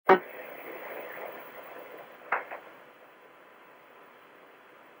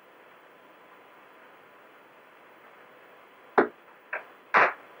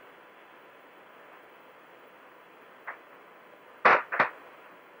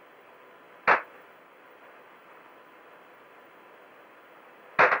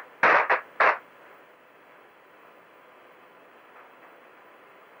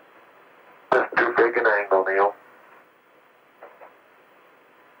too big an angle, Neil.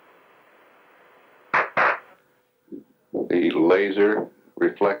 The laser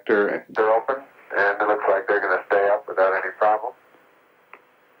reflector. They're open, and it looks like they're going to stay up without any problem.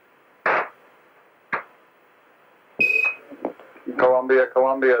 Columbia,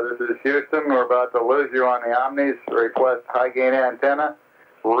 Columbia, this is Houston. We're about to lose you on the Omnis. Request high gain antenna.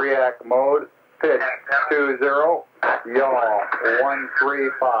 React mode. Pitch 20. Yaw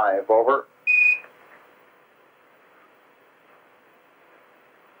 135. Over.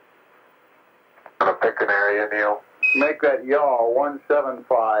 I'm going to pick an area, Neil. Make that yaw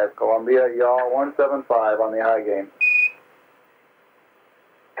 175. Columbia, yaw 175 on the high gain.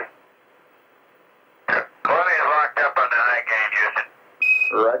 Plenty is locked up on the high gain, Houston.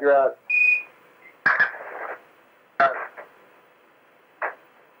 Roger out.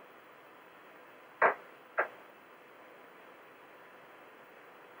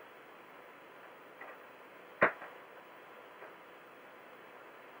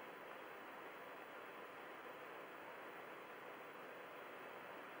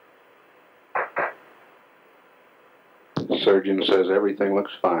 Surgeon says everything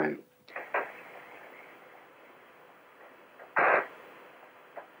looks fine.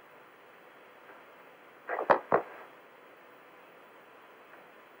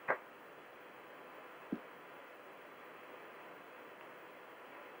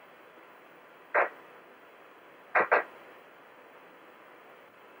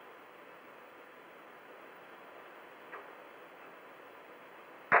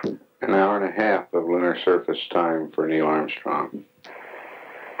 An hour and a half of lunar surface time for Neil Armstrong.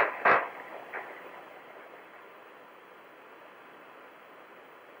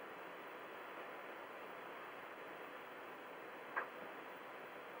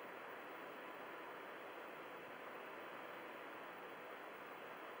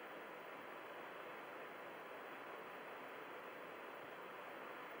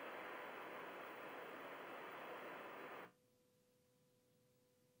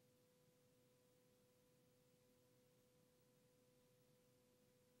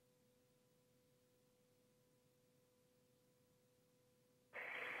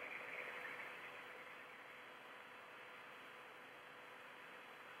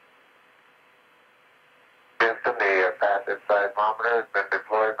 Houston, the passive seismometer has been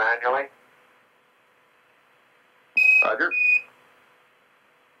deployed manually. Roger.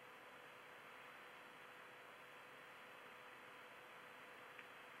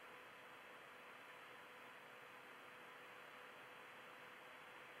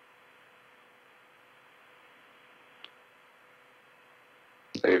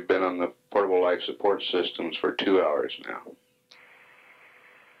 They've been on the portable life support systems for 2 hours now.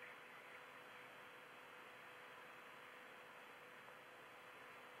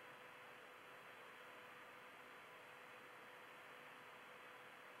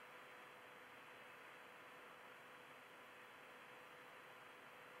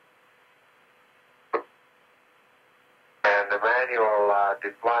 And the manual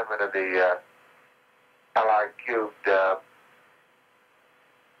deployment of the LR cubed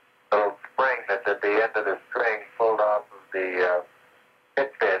little spring that's at the end of the string pulled off of the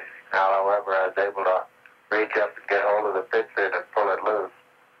pit fin. Now, however, I was able to reach up and get hold of the pit fin and pull it loose.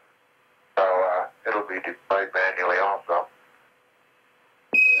 So it'll be deployed manually also.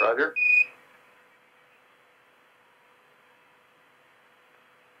 Roger.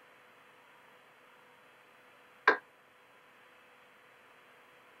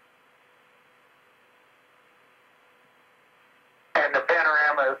 And the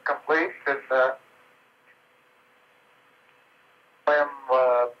panorama is complete. It's about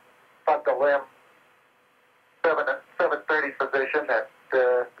the limb 730 position at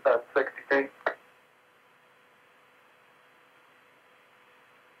about 60 feet.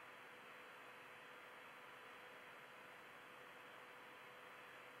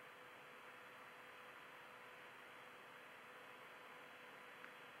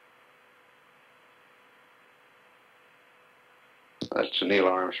 That's Neil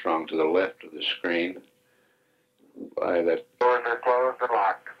Armstrong to the left of the screen. By that. Doors are closed and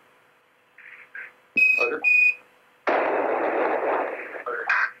locked. Roger.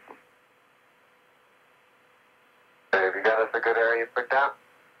 Have you got us a good area picked out?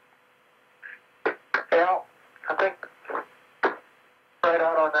 Yeah, I think right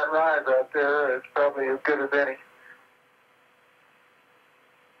out on that rise out there is probably as good as any.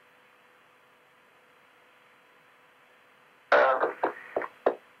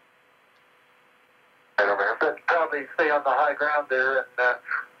 Probably stay on the high ground there and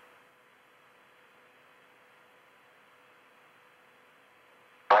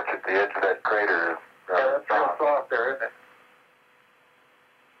watch at the edge of that crater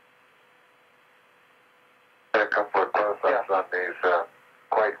these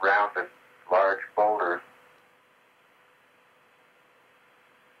quite rounded, large boulders.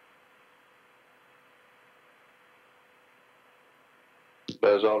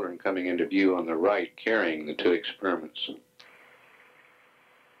 Buzz Aldrin coming into view on the right, carrying the two experiments.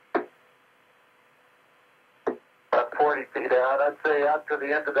 About 40 feet out, I'd say out to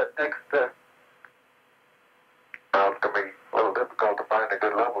the end of that next, well, it's going to be a little difficult to find a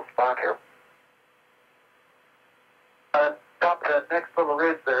good level spot here. Top of that next little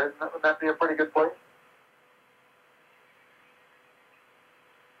ridge there, wouldn't that be a pretty good place?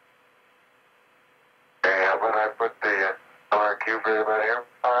 Okay, how about I put the RQ right about here?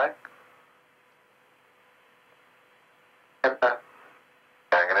 All right. And, I'm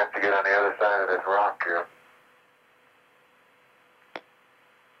going to have to get on the other side of this rock here.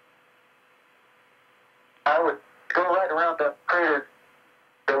 I would go right around the crater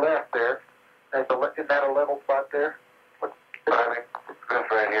to the left there. Isn't that a level spot there? I think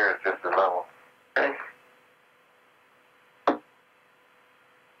this right here is just a level. Okay.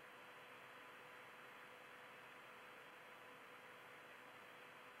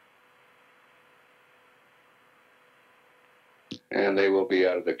 And they will be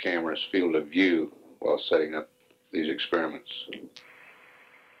out of the camera's field of view while setting up these experiments.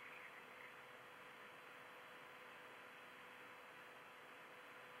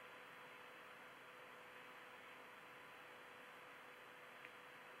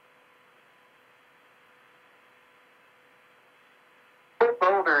 Those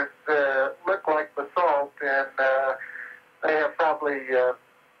boulders look like basalt, and they have probably 2%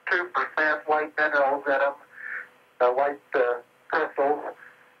 white minerals in them, white crystals.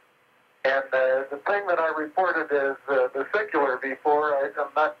 And the thing that I reported as vesicular before, I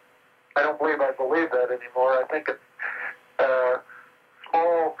don't believe I believe that anymore. I think it's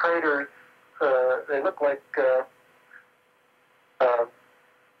small craters. They look like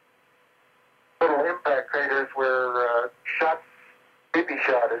little impact craters where BB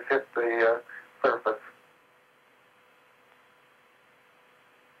shot has hit the surface.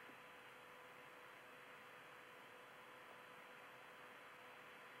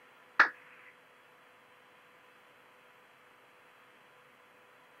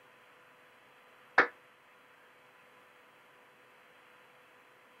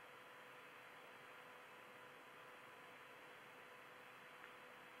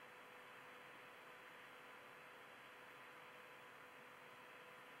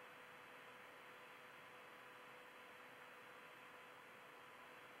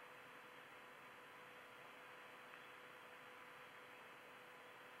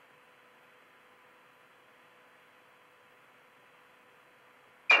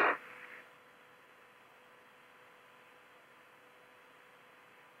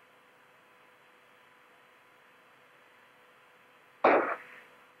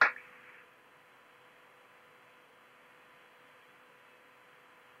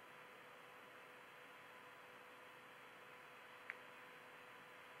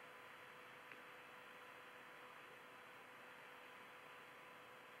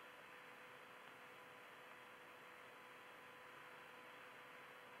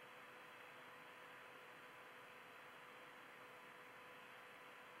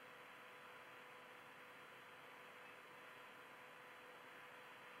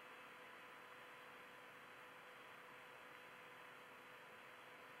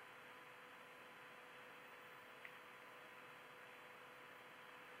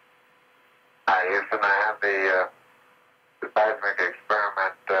 Houston, I have the seismic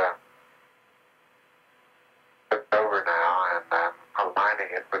experiment flipped over now, and I'm aligning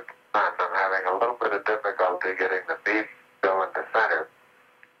it with the sun. I'm having a little bit of difficulty getting the beam going to center.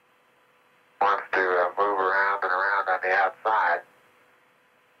 Wants to move around and around on the outside.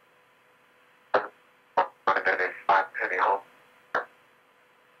 Find any home.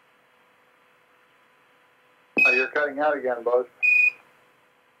 You're cutting out again, Buzz.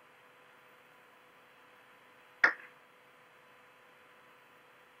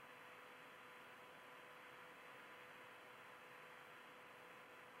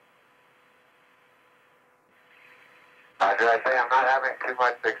 Did I say I'm not having too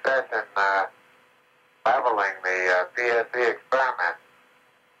much success in leveling the PSC experiment?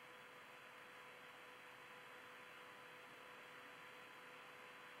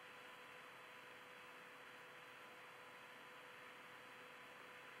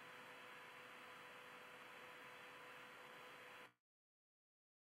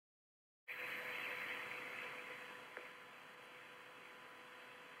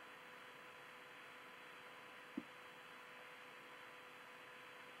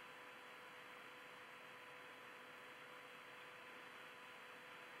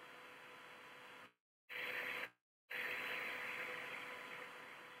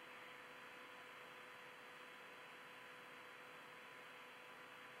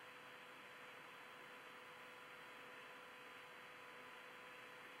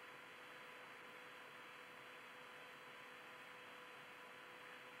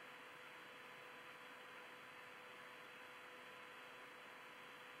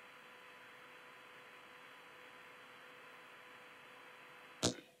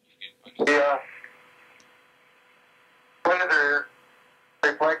 The laser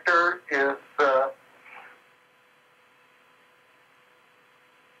reflector is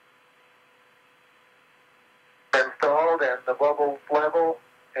installed, and the bubbles level,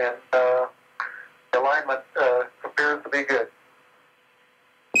 and the alignment appears to be good.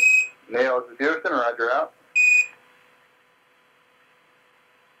 Neil, this is Houston. Roger out.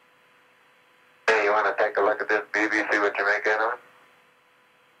 Hey, you want to take a look at this BB, see what you make out of it?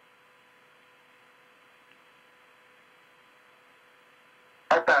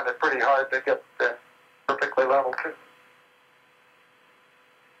 I found it pretty hard to get perfectly level, too.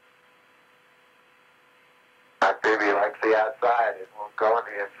 My BB likes the outside. It won't go on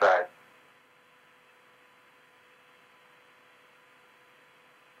the inside.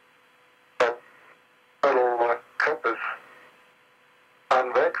 That little cup is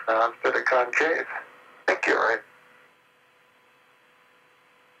convex now instead of concave. I think you're right.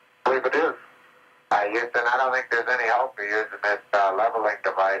 I believe it is. Houston, I don't think there's any hope for using this leveling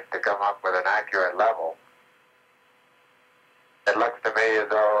device to come up with an accurate level. It looks to me as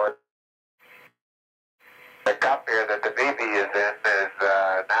though the cup here that the BB is in is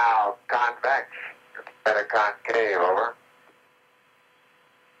now convex instead of concave, over.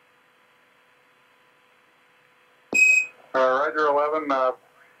 Roger 11,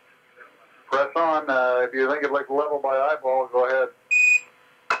 press on. If you think it'd like level by eyeball, go ahead.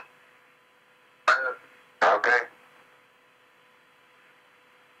 Okay.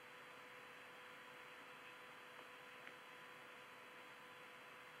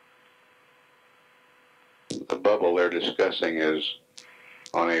 The bubble they're discussing is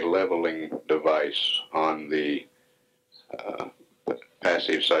on a leveling device on the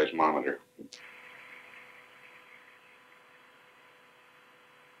passive seismometer.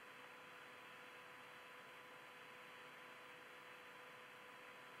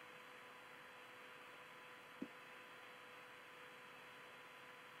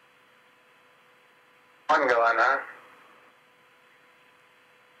 One going, huh?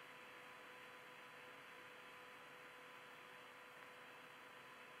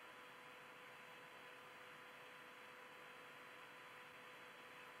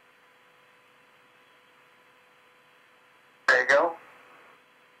 There you go.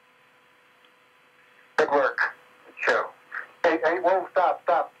 Good work. Good show. Hey, whoa, stop.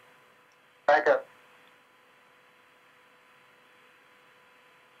 Back up.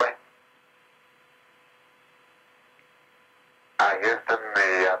 Wait. Houston,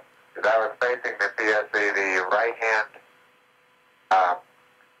 as I was facing the PSC, the right-hand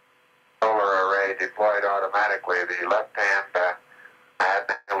solar array deployed automatically. The left hand had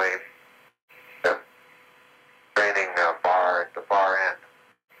to leave the training bar at the far end.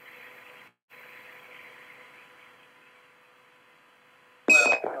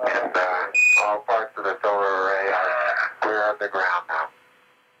 And all parts of the solar array are clear of the ground now.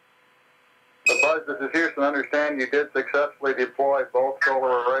 So Buzz, this is Houston. Understand you did successfully deploy both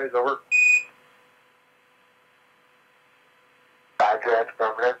solar arrays, over. Roger, that's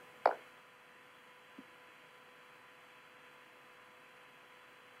permanent.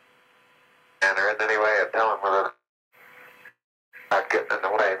 And there isn't any way of telling whether not getting in the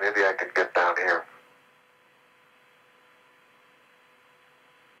way. Maybe I could get down here.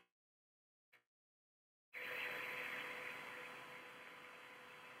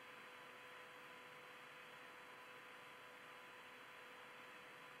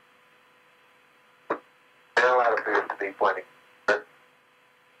 Now that appears to be plenty.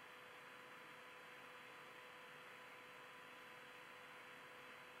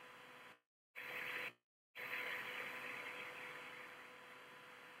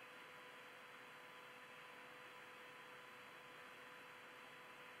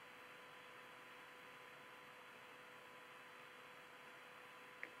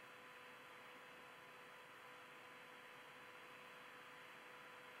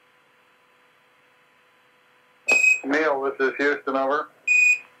 Neil, this is Houston, over.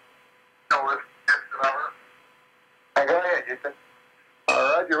 No, it's Houston, over. Hey, go ahead, Houston.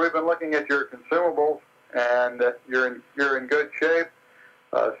 Roger, we've been looking at your consumables, and you're in good shape.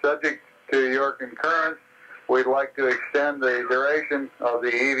 Subject to your concurrence, we'd like to extend the duration of the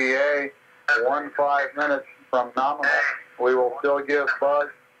EVA 15 minutes from nominal. We will still give Buzz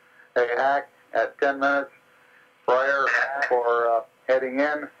a hack at 10 minutes prior for heading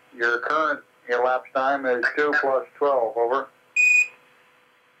in. Your current elapsed time is 2 plus 12, over.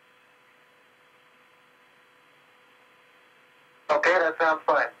 Okay, that sounds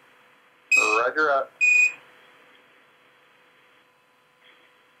fine. Roger up.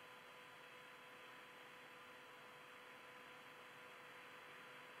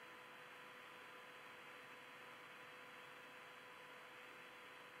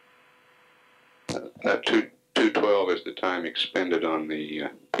 2:12 is the time expended on the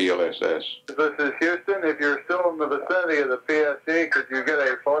PLSS. This is Houston. If you're still in the vicinity of the PSE, could you get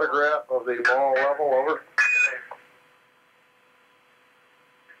a photograph of the ball level? Over.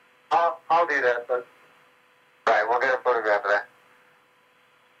 I'll do that, but... Right, we'll get a photograph of that.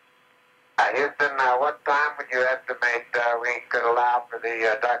 Houston, what time would you estimate we could allow for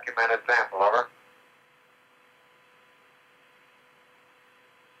the documented sample? Over.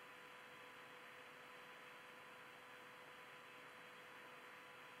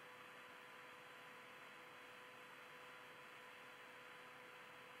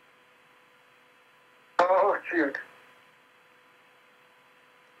 Oh, shoot.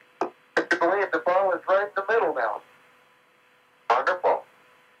 I believe the ball is right in the middle now. Wonderful.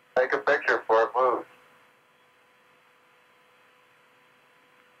 Take a picture before it moves.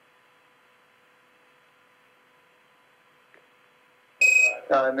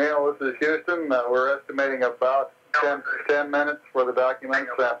 Neil, this is Houston. We're estimating about 10 minutes for the document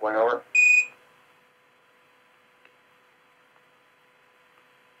sampling. Over.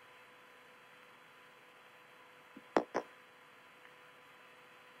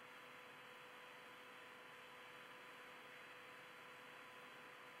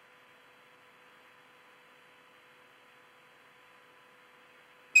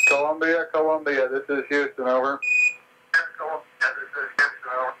 Columbia, this is Houston, over. Go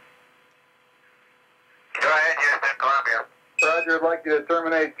ahead, Houston, Columbia. Roger, I'd like you to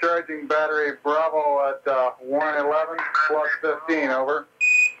terminate charging battery Bravo at 111 plus 15, over.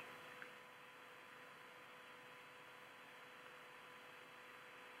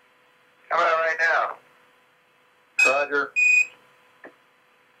 How about right now? Roger.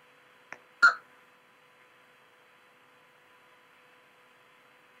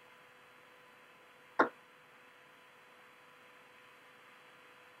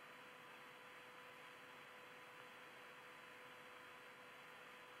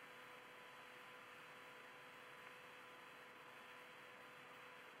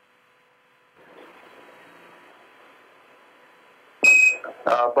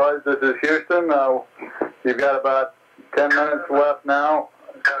 Buzz, this is Houston. You've got about 10 minutes left now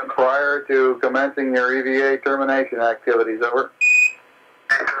prior to commencing your EVA termination activities, over.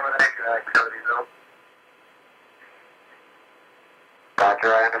 Termination activities, over.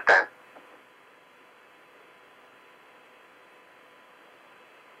 Roger, I understand.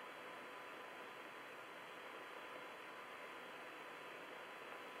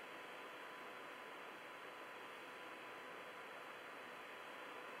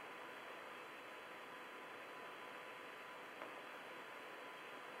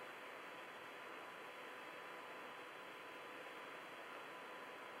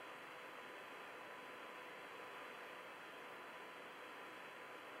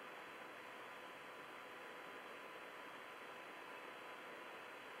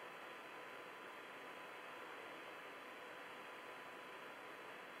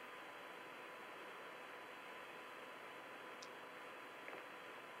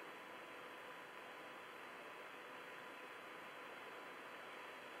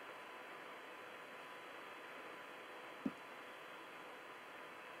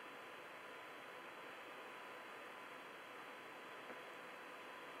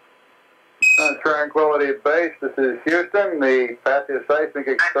 Tranquility Base, this is Houston. The passive seismic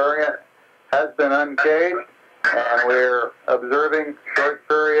experiment has been uncaged, and we're observing short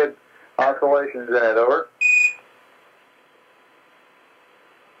period oscillations in it, over.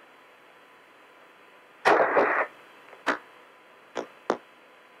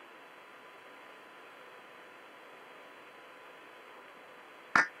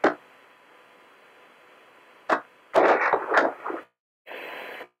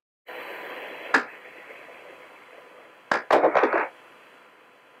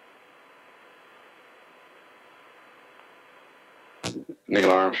 Neil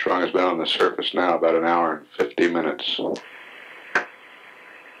Armstrong has been on the surface now about an hour and 50 minutes.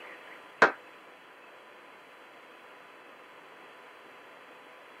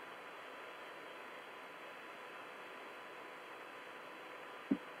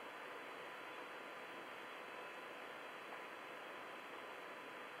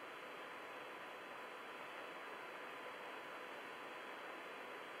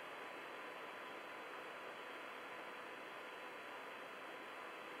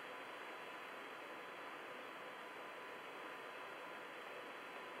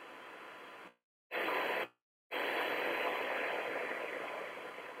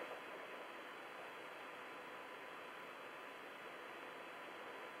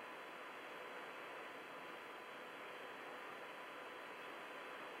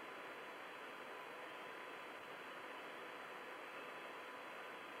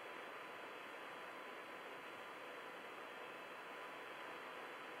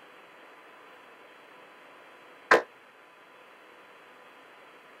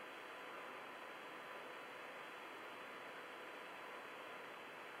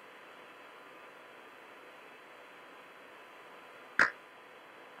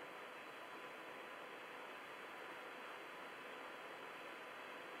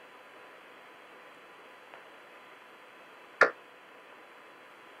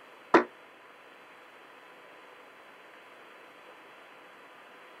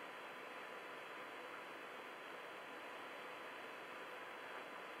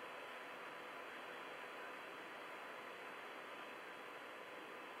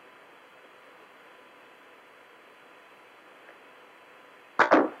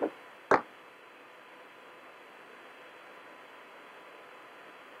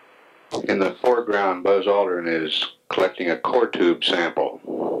 In the foreground, Buzz Aldrin is collecting a core tube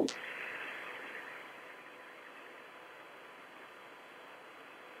sample.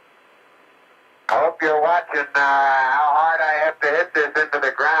 I hope you're watching how hard I have to hit this into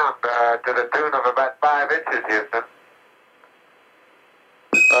the ground to the tune of about 5 inches, Houston.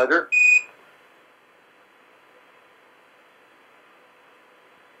 Roger.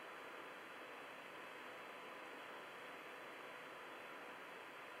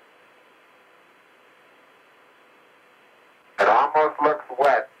 It almost looks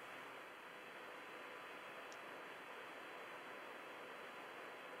wet.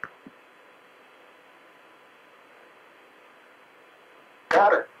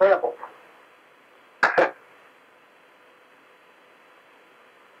 Got it. Sample.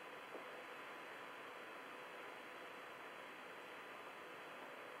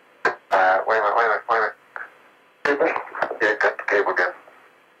 Wait a minute. Cable? Yeah, cut the cable again.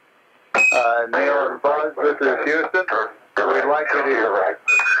 Neil and Buzz, this is Houston. We'd like you to... You're right.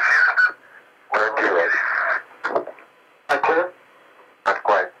 We're right. Not clear? Not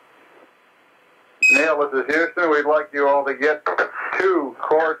quite. Neil, this is Houston. We'd like you all to get 2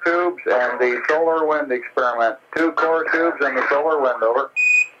 core tubes and the solar wind experiment. 2 core tubes and the solar wind, over.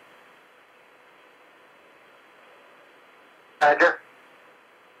 Roger.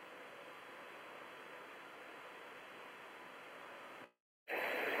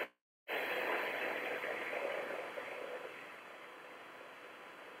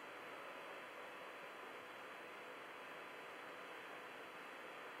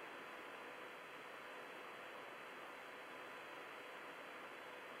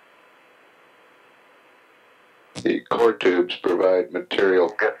 The core tubes provide material.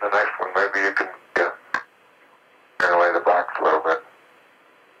 Get the next one. Maybe you can turn away the box a little bit.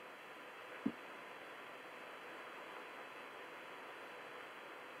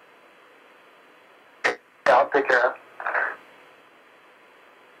 Yeah, I'll take care of it.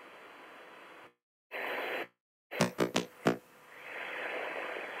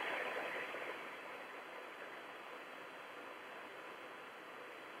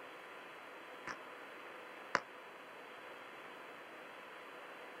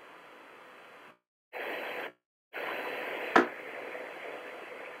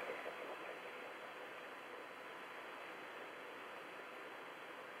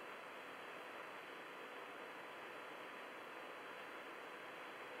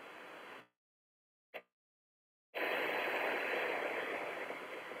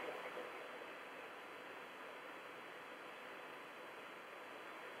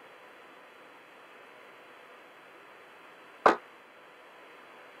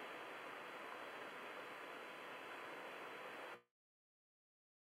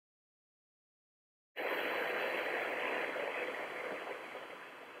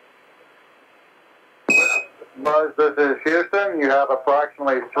 Buzz, this is Houston. You have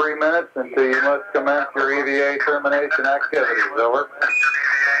approximately 3 minutes until you must commence your EVA termination activities, over.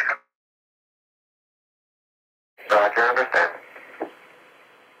 Roger, understand.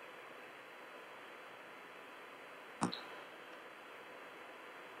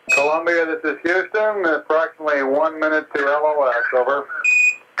 Columbia, this is Houston. Approximately 1 minute to LOS, over.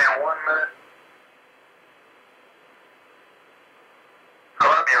 1 minute.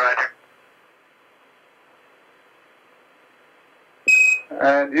 Columbia, Roger.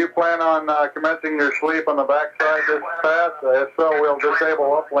 And you plan on commencing your sleep on the backside this path? If so, we'll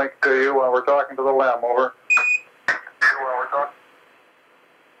disable uplink to you while we're talking to the LEM, over. While we're talking.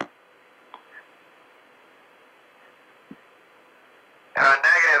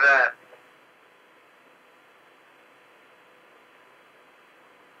 Negative that.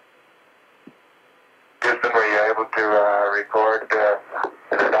 Houston, were you able to record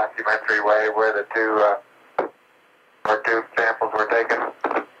in a documentary way where the 2 core tube samples were taken?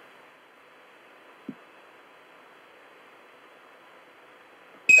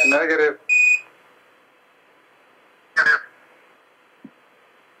 Negative.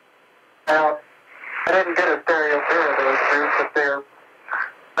 Now, I didn't get a stereo view of those tubes, but they're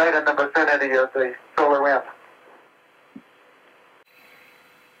right in the vicinity of the solar wind.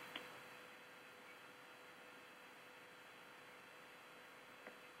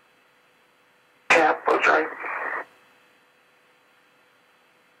 Cap was right.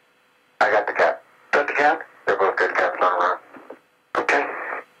 I got the cap. Got the cap? They're both good caps on around. Okay.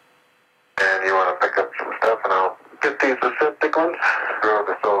 And you want to pick up some stuff and I'll get these specific ones? Throw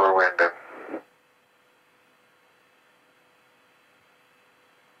the solar wind in.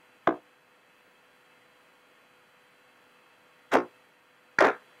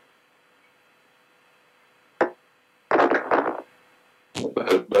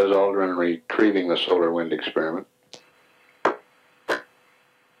 Buzz Aldrin retrieving the solar wind experiment.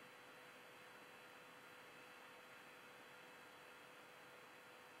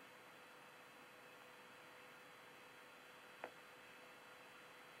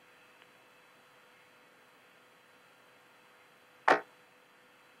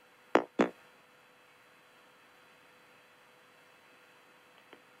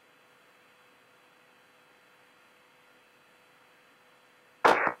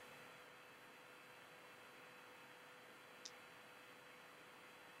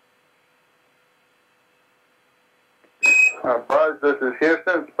 Buzz, this is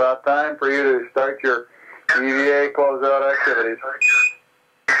Houston. It's about time for you to start your EVA closeout activities.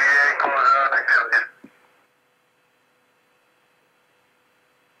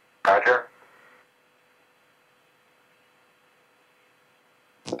 Roger.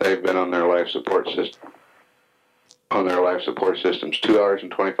 They've been on their life support system. On their life support systems, 2 hours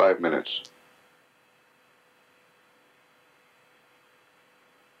and 25 minutes.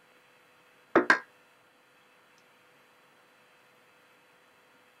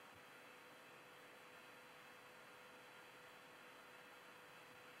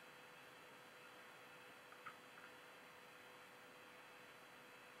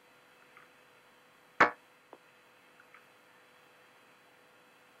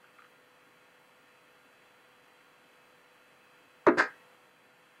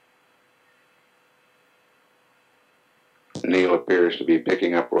 Neil appears to be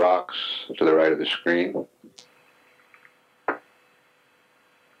picking up rocks to the right of the screen.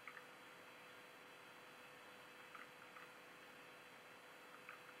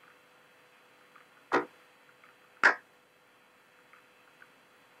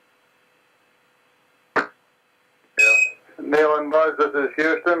 Neil and Buzz, this is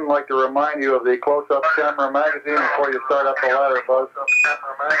Houston. I'd like to remind you of the close-up camera magazine before you start up the ladder, Buzz.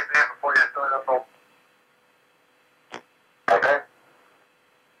 Okay.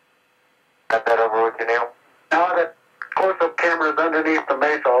 Got that over with you, Neil? Now that close-up camera's underneath the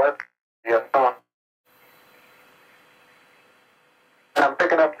mesa, let's yes, on. I'm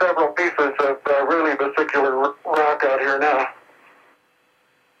picking up several pieces of really vesicular rock out here now.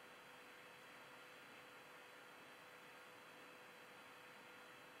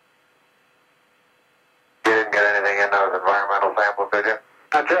 You didn't get anything in those environmental samples, did you?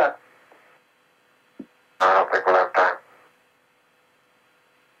 Not yet. I don't think we'll have time.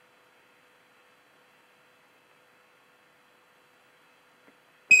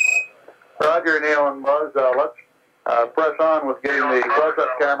 Roger, Neil and Buzz. Let's press on with getting the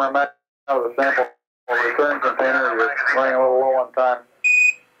close-up camera magazine out of the sample return container. You're running a little low on time.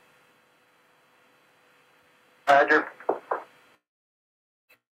 Roger.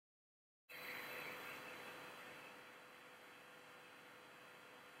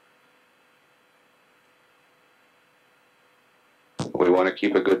 We want to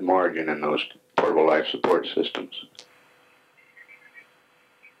keep a good margin in those portable life support systems.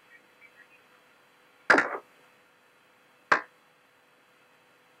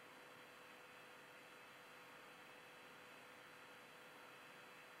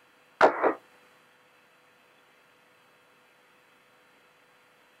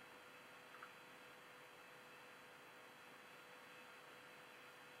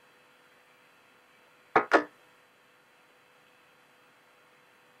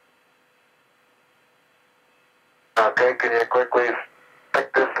 Okay, can you quickly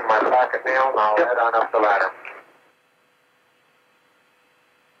stick this in my pocket, Neil, and I'll head on up the ladder.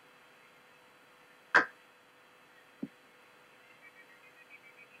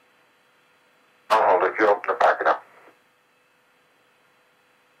 I'll hold it. You open the pocket up.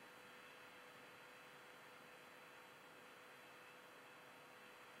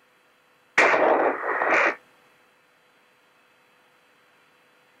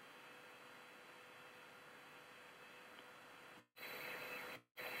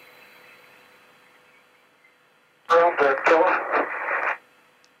 Well, that fella.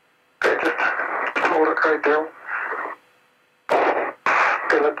 Okay, just hold it right there.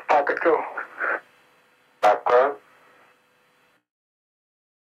 Okay, let the pocket go. Back close.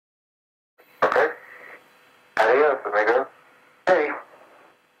 Okay. Adios, amigo. Hey.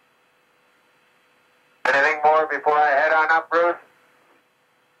 Anything more before I head on up, Bruce?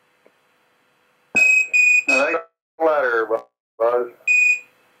 Ladder, Buzz.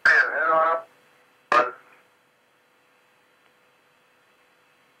 Head on up. Buzz.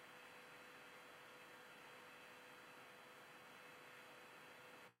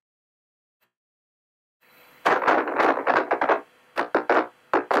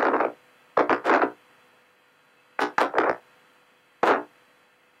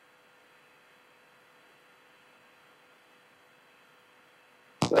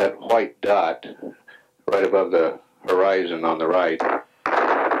 that white dot right above the horizon on the right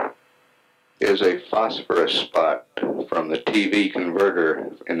is a phosphorus spot from the TV converter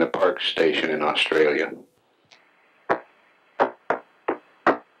in the Park Station in Australia.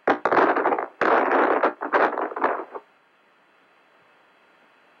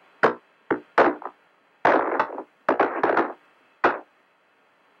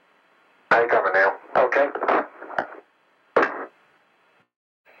 How you coming, Neil? Okay.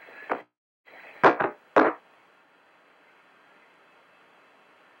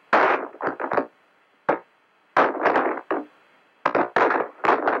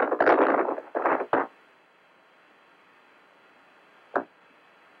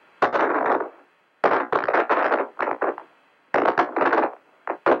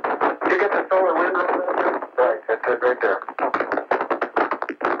 You get the solar wind? Right, that's it right there.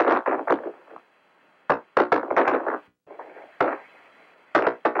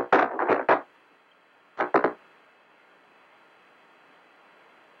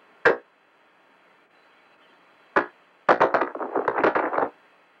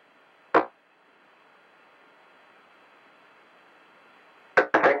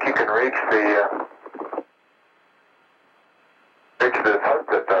 I think you can reach this hook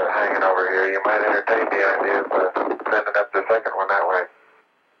that's hanging over here. You might entertain the idea of sending up the second one that way.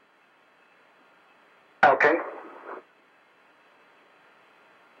 Okay.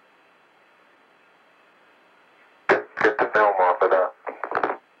 Get the film off of that.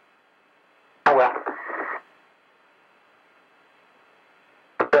 Oh well.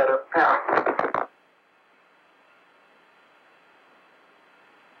 Better. Yeah.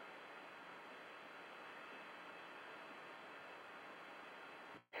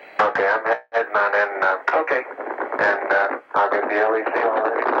 Okay, I'm heading on in. Okay. And I'll get the LEC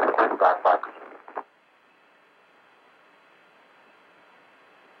already. Black box.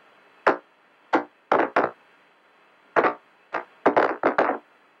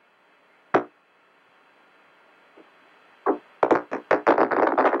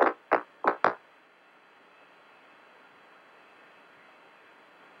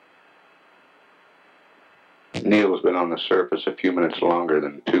 Neil's been on the surface a few minutes longer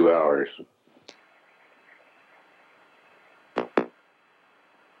than 2 hours.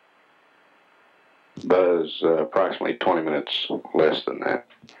 Buzz, approximately 20 minutes less than that.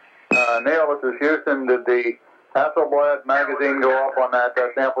 Neil, this is Houston. Did the Hasselblad magazine go up on that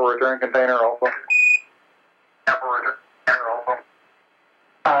sample return container also? Sample return container also.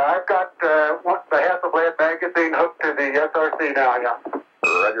 I've got the Hasselblad magazine hooked to the SRC now, yeah.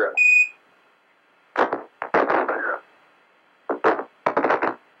 Roger.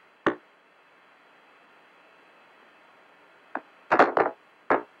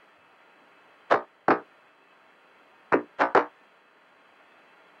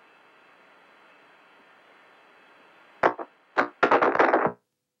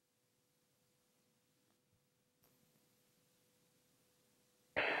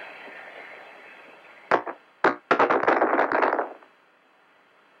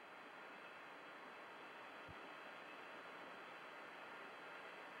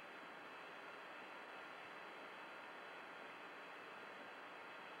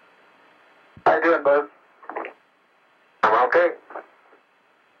 How you doing, Buzz? I'm okay.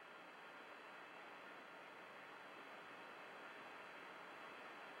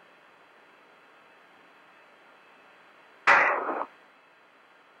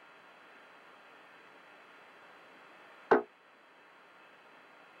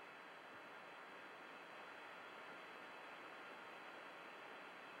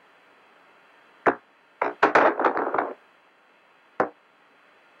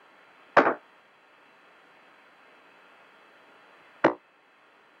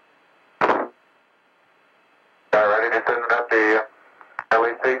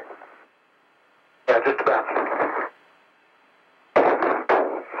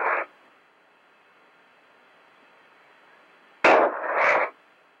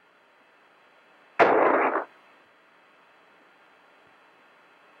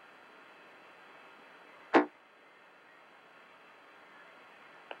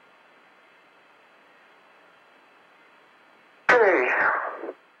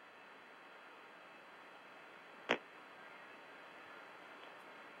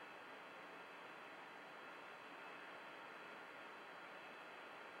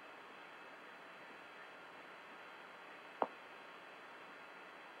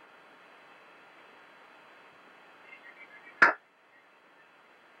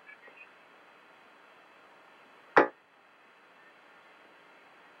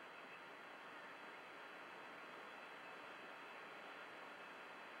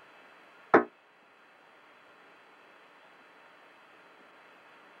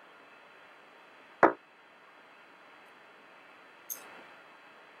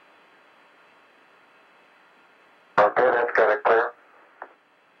 Okay, that's got it clear.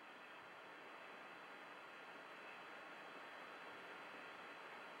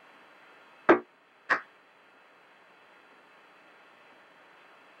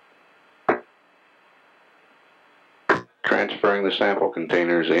 Transferring the sample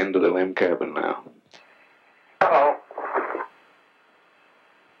containers into the limb cabin now. Uh-oh.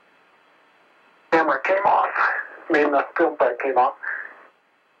 Camera came off. I mean, the film pipe came off.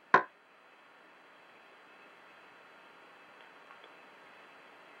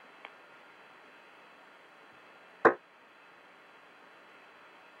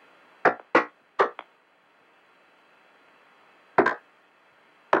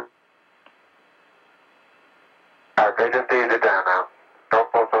 Okay, just ease it down now.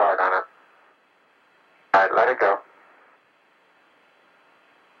 Don't pull so hard on it. Alright, let it go.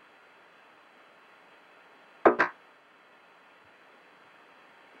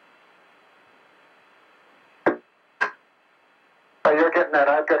 Oh, you're getting that.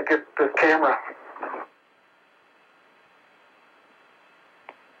 I've got to get this camera.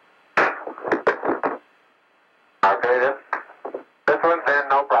 Okay, this one's in,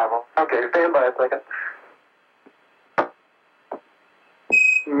 no problem. Okay, stand by a second.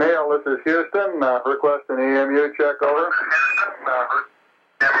 Neil, this is Houston. Request an EMU check, over.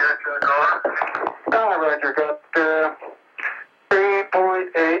 EMU check, over. Roger, got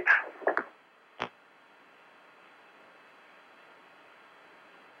 3.8.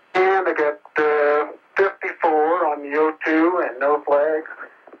 And I got 54 on the O2 and no flags.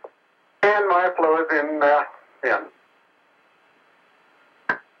 And my flow is in.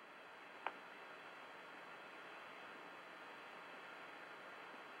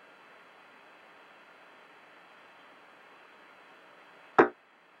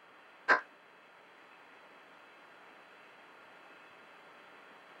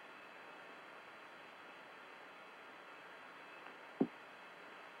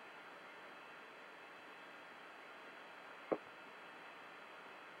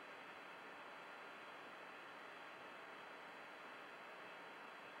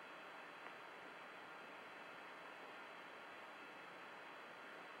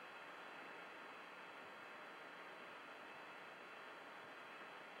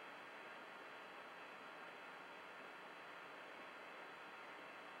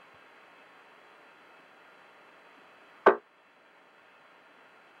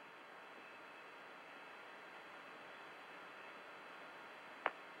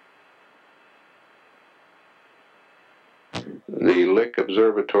 The Lick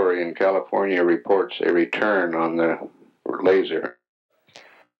Observatory in California reports a return on the laser.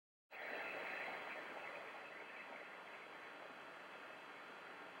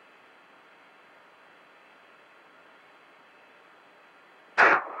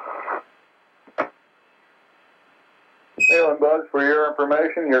 Neil and Buzz, for your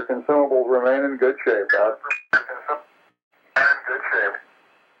information, your consumables remain in good shape. Out. In good shape.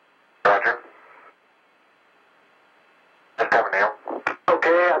 Roger. Just coming, Neil.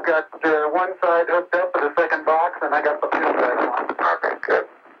 Okay, I've got one side hooked up to the second box, and I got the film back on. Okay, good.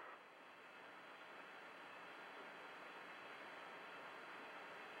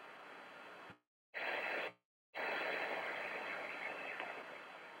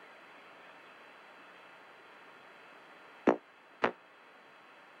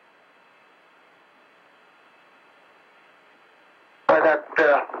 That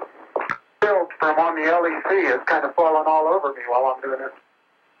film from on the LEC is kind of falling all over me while I'm doing this.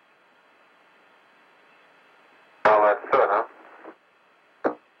 Well, that's good, huh?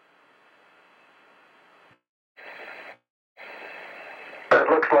 It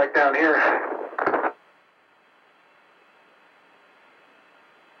looks like down here.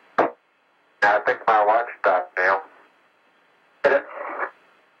 Yeah, I think my watch stopped, Neil. Hit it.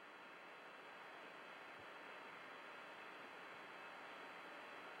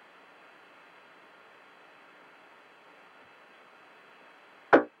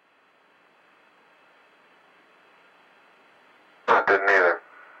 No, it didn't either.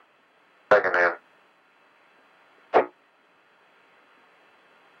 Second in.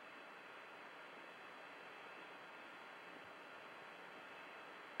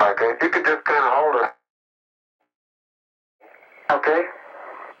 Okay, if you could just kind of hold it. Okay.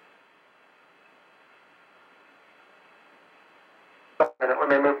 A minute, let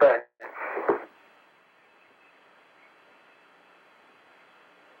me move back.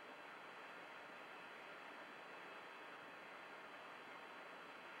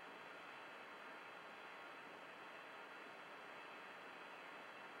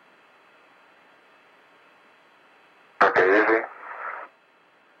 Okay, easy.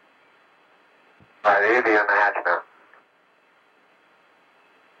 Alright, easy on the hatch now.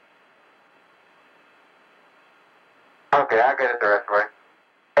 Okay, I'll get it the rest of the way.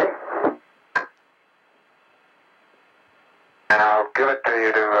 And I'll give it to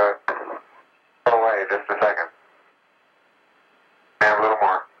you to pull away just a second. And a little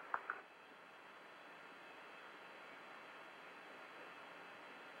more.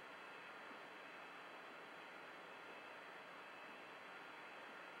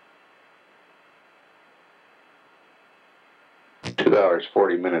 $2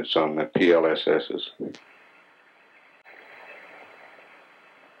 40 on the PLSSs.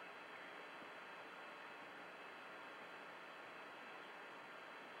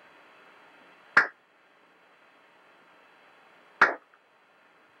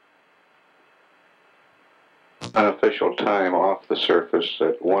 Unofficial time off the surface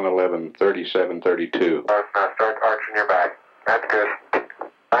at 1:11:37:32. Now start arching your back. That's good.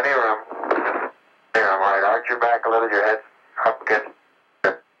 Plenty of room. Here, all right. Arch your back a little. Your head up against.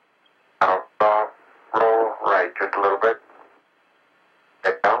 Now, roll right just a little bit.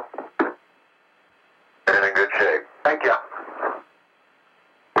 There you go. And in good shape. Thank you.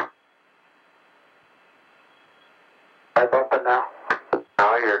 I bump it now.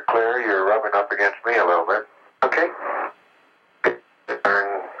 Now you're clear. You're rubbing up against me a little bit. Okay.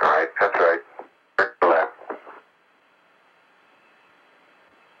 Turn. All right. That's right. Turn to the left.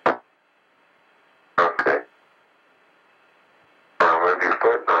 Okay. Now move your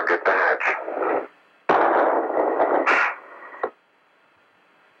foot and I'll get the hatch.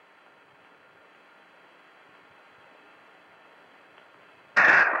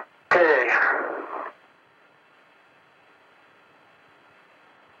 Okay.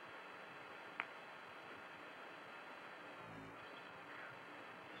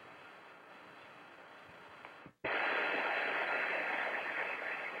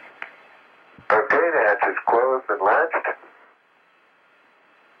 Okay, the hatch is closed and latched.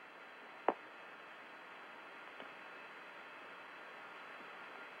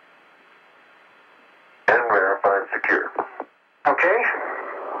 And verified secure. Okay.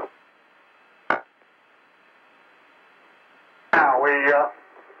 Now we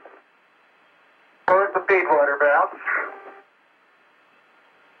close the feed water valves.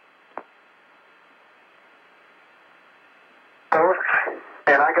 Close.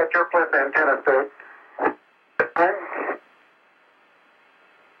 And I got your flip antenna suit.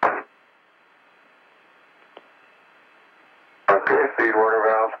 Okay, feed water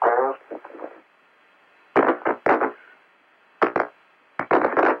valves closed.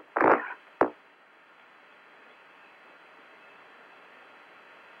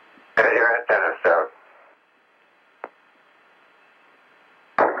 And your antenna out.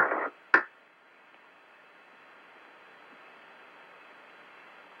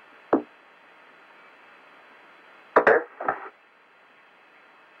 Okay.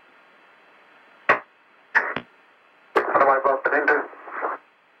 What am I bumping into?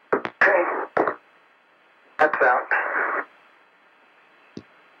 Okay. That's out.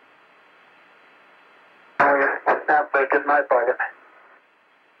 Oh, yeah. Snap back at my bucket.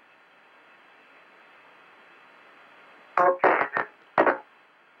 Okay.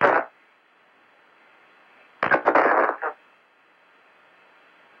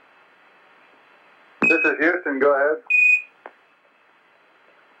 This is Houston, go ahead.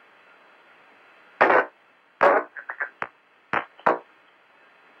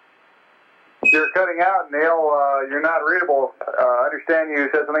 You're cutting out, Neil. You're not readable. I understand you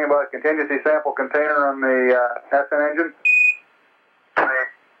said something about a contingency sample container on the SN engine.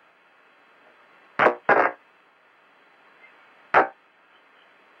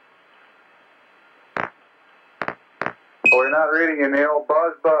 Oh, we're not reading you, Neil.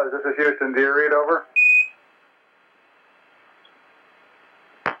 Buzz, Buzz. This is Houston. Do you read over?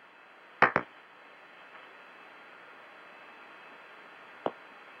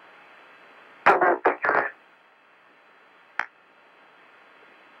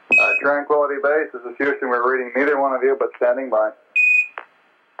 Tranquility Base. This is Houston. We're reading neither one of you, but standing by.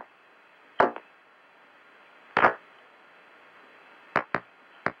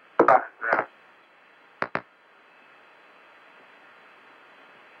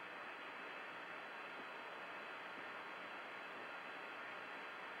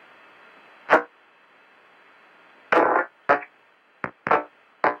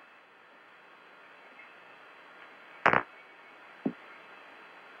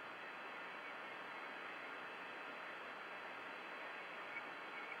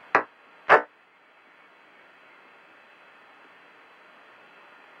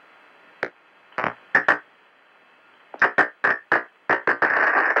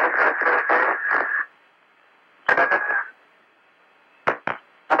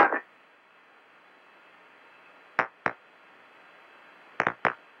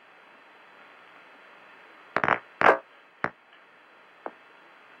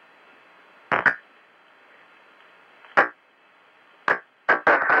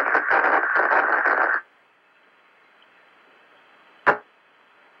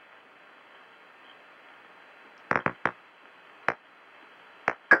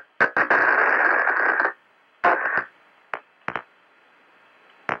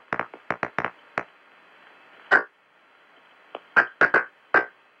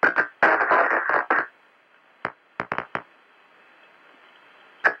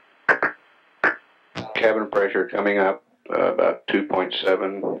 cabin pressure coming up, about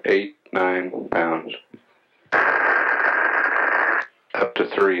 2.789 pounds. Up to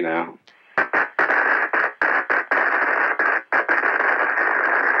 3 now.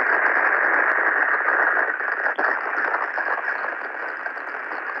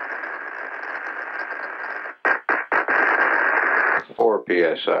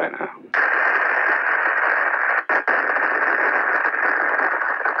 PSI now.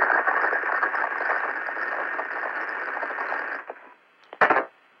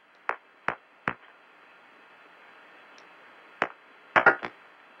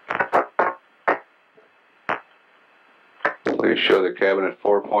 Please show the cabin at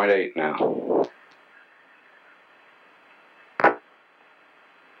 4.8 now.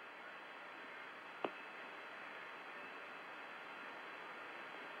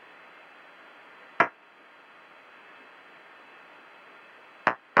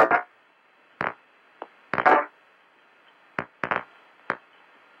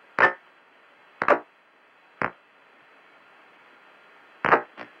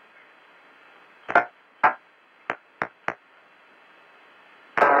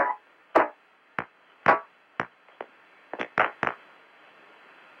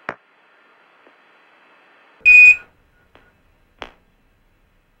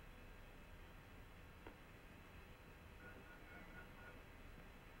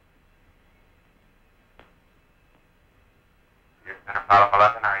 Apollo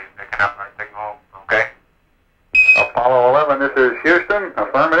 11, are you picking up my signal? Okay. Apollo 11, this is Houston.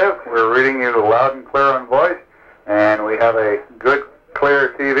 Affirmative. We're reading you loud and clear on voice, and we have a good,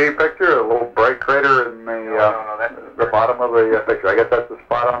 clear TV picture. A little bright crater in the bottom of the picture. I guess that's the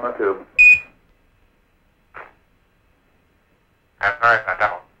spot on the tube. I'm sorry about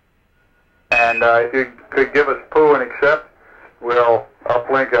that one. And if you could give us poo and accept, we'll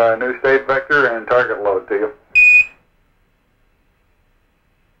uplink a new state vector and target load to you.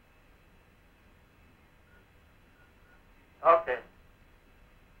 Okay.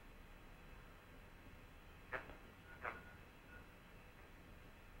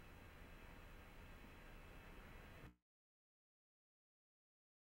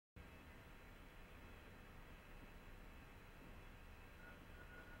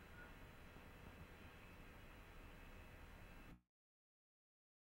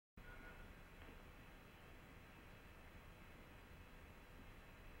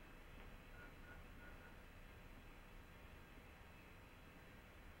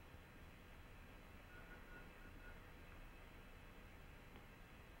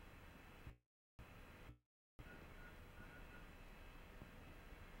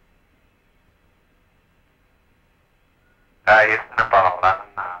 Houston, Apollo 11.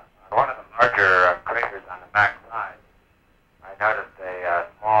 One of the larger craters on the back side, I noticed a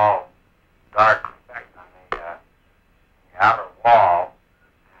small dark speck on the outer wall,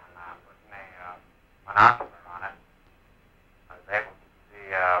 and putting a monocular on it, I was able to see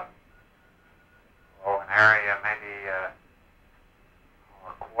an area maybe a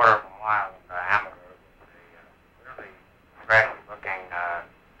quarter of a mile in diameter with a really fresh-looking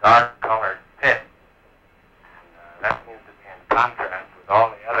dark-colored pit. That seems to be in contrast with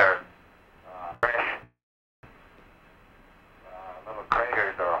all the other fresh little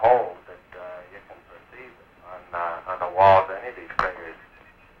craters or holes that you can perceive on the walls of any of these craters.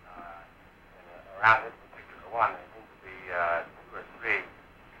 Around this particular one, there seems to be 2 or 3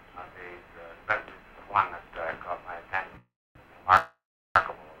 of these, especially the one that caught my attention.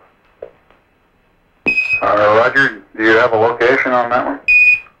 Remarkable. Roger, do you have a location on that one?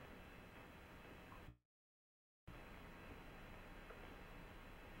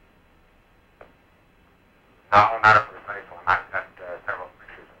 No, not a precise one. I've got several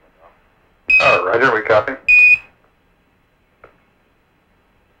pictures of it, though. Oh, Roger, we copy.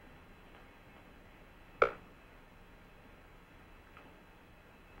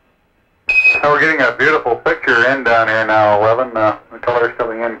 We're getting a beautiful picture in down here now, 11. The color's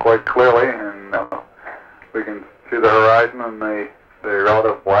coming in quite clearly, and we can see the horizon and the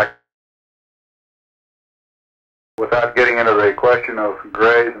relative black. Without getting into the question of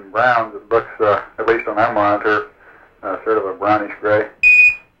grays and browns, it looks, at least on that monitor, sort of a brownish gray.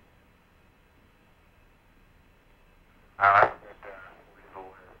 That's a good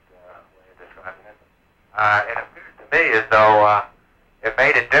way of describing it. It appears to me as though it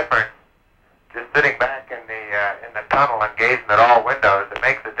made a difference just sitting back in the tunnel and gazing at all windows. It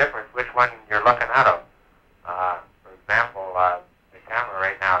makes a difference which one you're looking out of. For example, the camera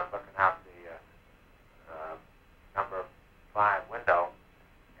right now is looking out the number 5 window,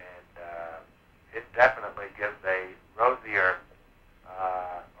 and it definitely gives a rosier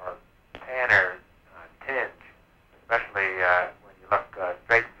or tanner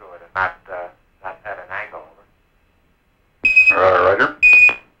straight through it and not at an angle. Roger.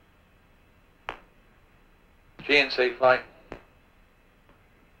 GNC flight.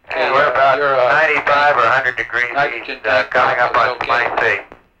 And we're about 95 or 100 degrees east, coming up on Flight C.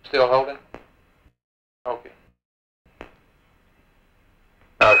 Still holding? Okay.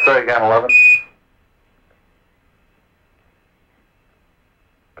 Say again, 11.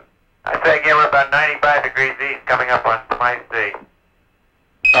 I say again, we're about 95 degrees east, coming up on Flight C.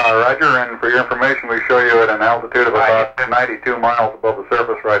 Roger, and for your information, we show you at an altitude of about 92 miles above the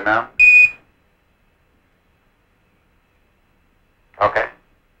surface right now. Okay.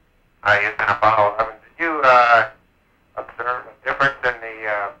 Houston, Apollo 11. Did you observe a difference in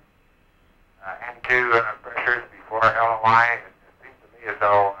the N2 pressures before LOI? It seems to me as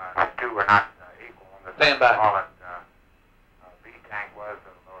though the two were not equal. And the Stand by. smaller V tank was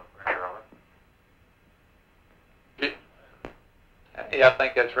the lower pressure over. Yeah, I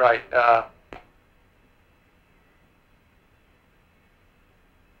think that's right.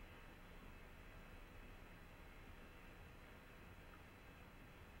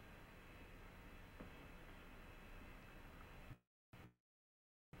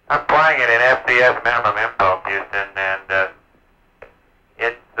 I'm flying it in FCS minimum impulse, Houston, and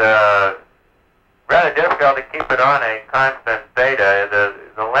it's rather difficult to keep it on a constant theta.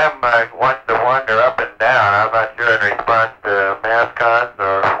 The LEM wants to wander up and down. I'm not sure in response to mass cons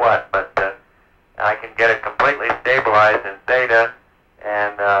or what, but I can get it completely stabilized in theta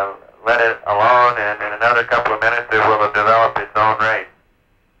and let it alone, and in another couple of minutes it will have developed its own rate.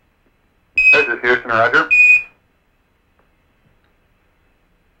 This is Houston, Roger.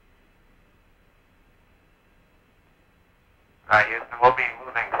 Houston, we'll be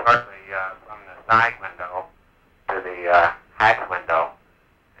moving shortly from the side window to the hatch window,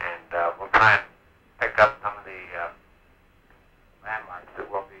 and we'll try and pick up some of the landmarks that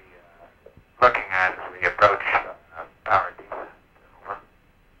we'll be looking at as we approach power descent. Over.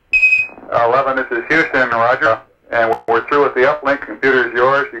 11, this is Houston, Roger. And we're through with the uplink. Computer's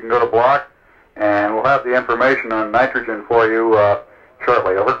yours. You can go to block, and we'll have the information on nitrogen for you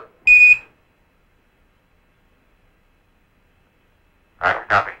shortly. Over. Roger,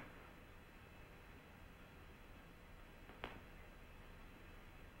 copy.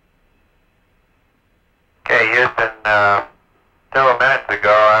 Okay, Houston, several minutes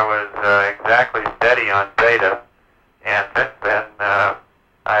ago I was exactly steady on theta, and since then I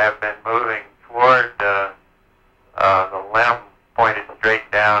have been moving toward the LEM pointed straight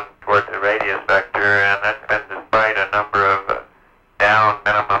down toward the radius vector, and that's been despite a number of down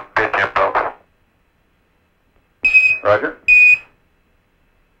minimum pitch impulses. Roger.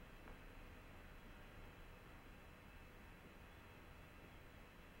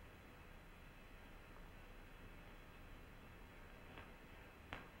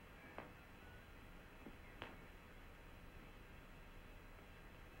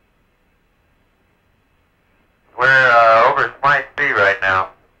 We're over Flight C right now.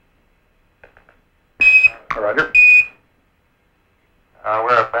 Roger.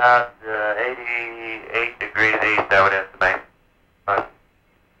 We're about 88 degrees east, I would estimate.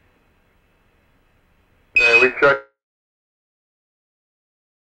 We checked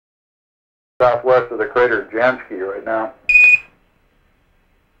southwest of the crater Jansky right now.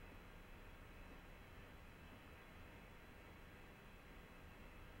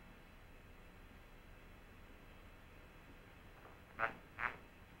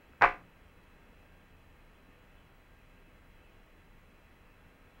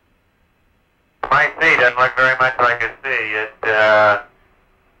 Flight C doesn't look very much like a C.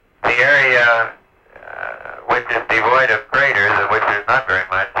 The area which is devoid of craters, of which there's not very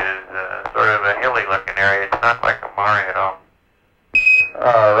much, is sort of a hilly looking area. It's not like a Mare at all.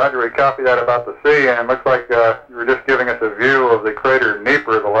 Roger, we copy that about the sea, and it looks like you were just giving us a view of the crater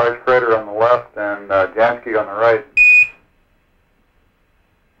Nieper, the large crater on the left, and Jansky on the right.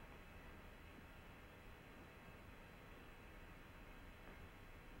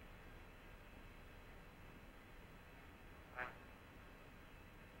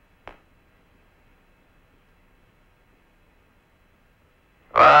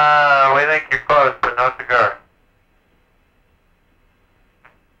 We think you're close, but no cigar.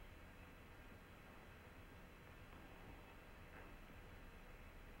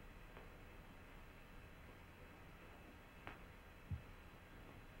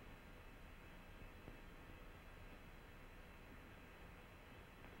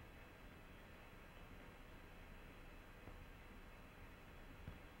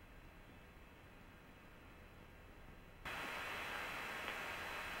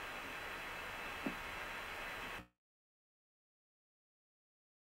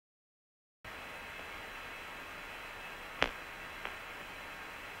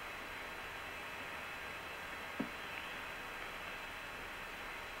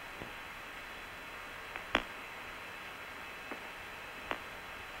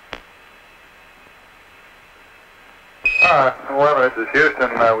 11, this is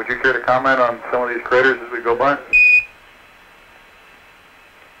Houston. Would you care to comment on some of these craters as we go by?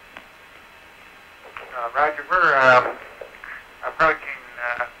 Roger, we're approaching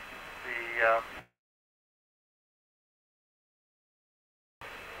the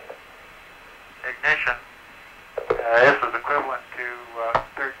ignition. This is equivalent to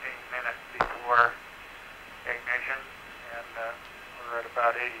 13 minutes before ignition, and we're at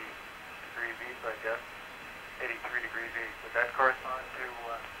about 80 degrees east, I guess. 83 degrees east. Would that correspond to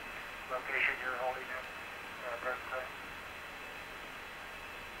location you're holding in present time?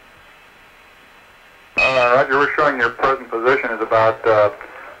 Roger, we're showing your present position is about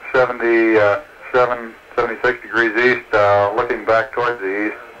 76 degrees east, looking back towards the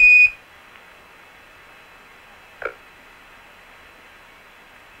east.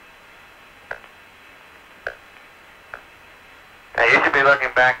 You should be looking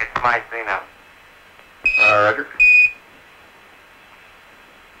back at my scene now. Roger.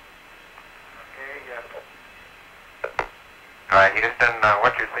 All right, Houston,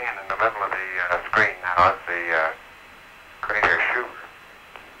 what you're seeing in the middle of the screen now is the crater Schubert.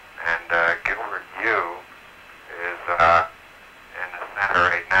 And Gilbert U is in the center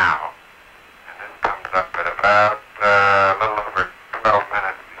right now. And this comes up at about a little over 12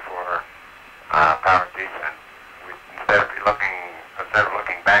 minutes before power descent. Instead of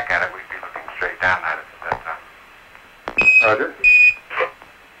looking back at it, we'd be looking straight down at it at that time. Roger.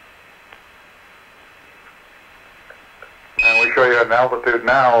 And we show you at an altitude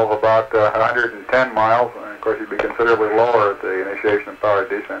now of about 110 miles, and of course you'd be considerably lower at the initiation of power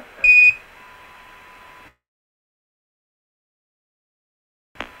descent.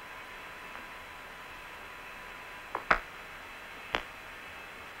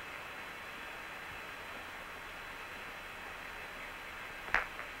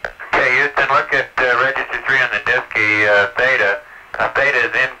 Okay, Houston, look at register 3 on the Disky, theta. Theta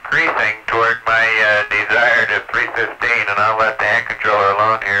is increasing toward my desired 315, and I'll let the hand controller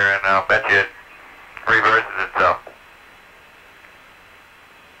alone here, and I'll bet you it reverses itself.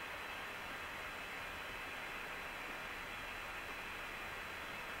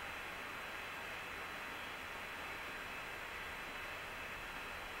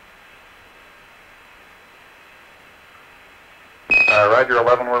 Roger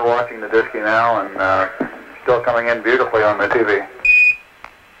 11, we're watching the Disky now, and still coming in beautifully on the TV.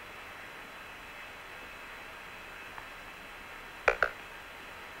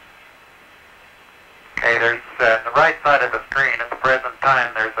 Okay, there's on the right side of the screen at the present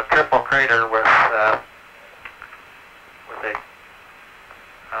time, there's a triple crater with a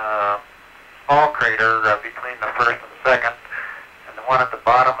small crater between the first and second, and the one at the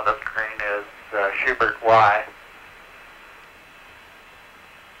bottom of the screen is Schubert Y.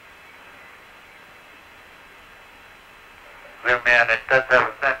 Zoom in, it does have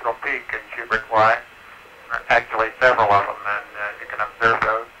a central peak in Schubert Y, actually several of them, and you can observe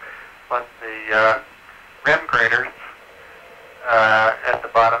those, plus the rim craters at the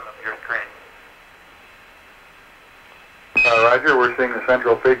bottom of your screen. Roger, we're seeing the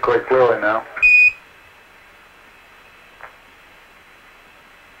central peak quite clearly now.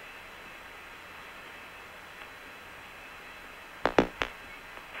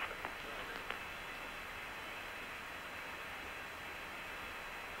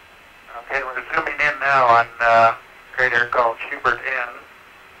 Okay, we're zooming in now on a crater called Schubert N.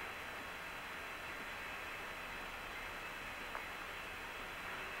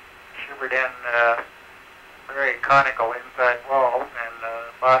 Schubert N, very conical inside wall, and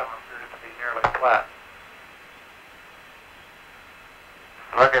the bottom appears to be nearly flat.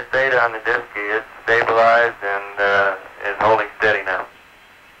 Look at theta on the Disky. It's stabilized and is holding steady now.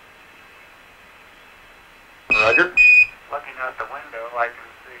 Roger. Looking out the window, I can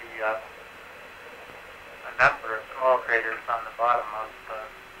see a number of small craters on the bottom of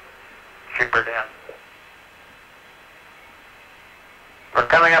Schubert N. We're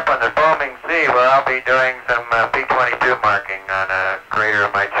coming up on the foaming sea where I'll be doing some P-22 marking on a crater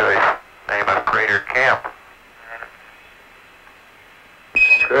of my choice, name of Crater Camp.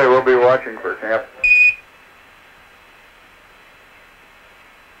 Okay, we'll be watching for camp.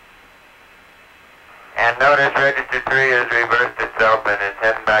 And notice register 3 has reversed itself and is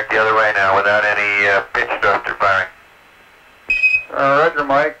heading back the other way now without any pitch thruster firing. Roger,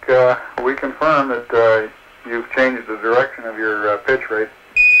 Mike. We confirm that you've changed the direction of your pitch rate.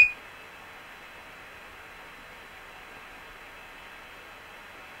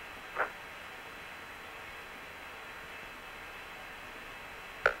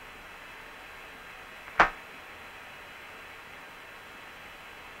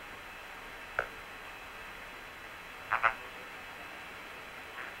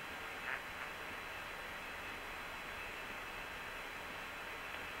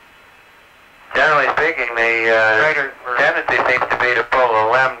 speaking, the tendency seems to be to pull the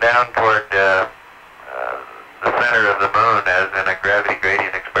LEM down toward the center of the moon, as in a gravity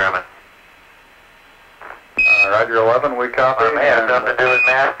gradient experiment. Roger 11, we copy. Or it may have something to do with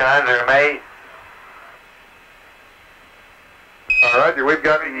mass times, or it may... Roger, we've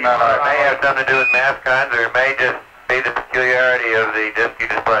gotten... It may have something to do with mass times, or it may just be the peculiarity of the DSKY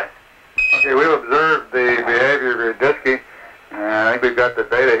display. Okay, we've observed the behavior of your DSKY, and I think we've got the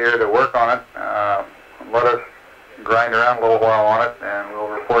data here to work on it. Let us grind around a little while on it, and we'll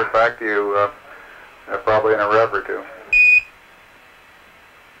report back to you probably in a rev or two.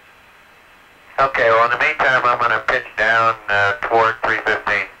 Okay, well, in the meantime, I'm going to pitch down toward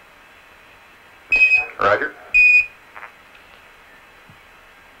 315. Roger.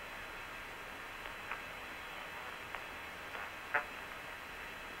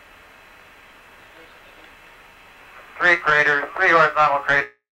 Three horizontal craters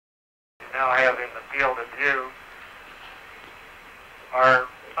now have in the field of view are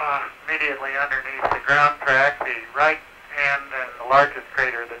immediately underneath the ground track. The right hand and the largest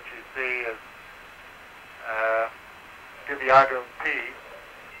crater that you see is Diviago P.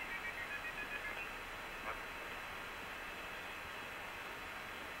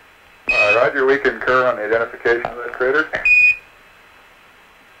 Roger, we concur on the identification of that crater.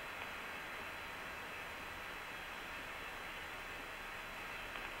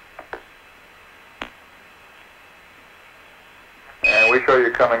 And we show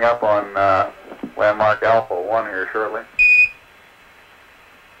you coming up on landmark Alpha 1 here shortly.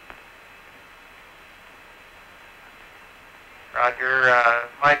 Roger,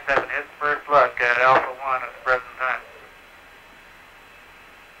 Mike 7, his first look at Alpha 1 at the present time.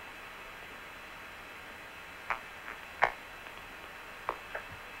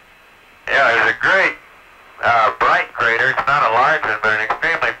 Yeah, there's a great bright crater. It's not a large one, but an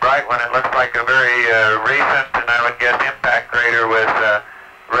extremely bright one. It looks like a very recent, and I would guess, impact crater with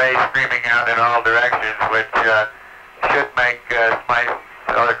rays streaming out in all directions, which should make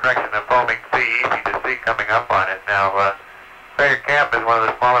the foaming sea easy to see coming up on it. Now, Crater Camp is one of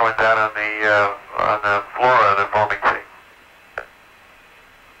the smaller ones out on the floor of the foaming sea.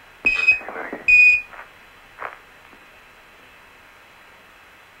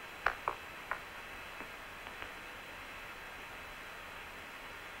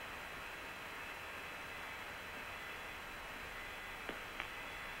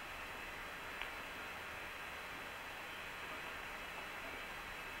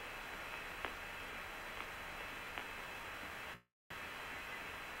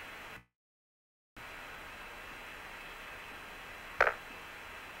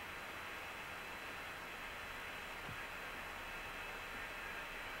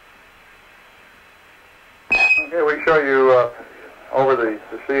 Okay, we show you over the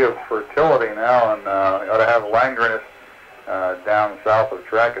Sea of Fertility now, and you ought to have Langrenus down south of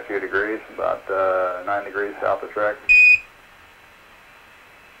track a few degrees, about 9 degrees south of track.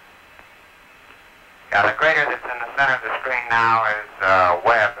 Yeah, the crater that's in the center of the screen now is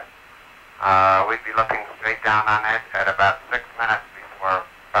Webb. We'd be looking straight down on it at about 6 minutes before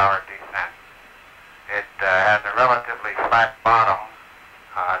power descent. It has a relatively flat bottom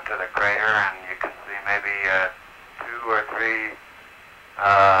to the crater, and you can see maybe 2 or 3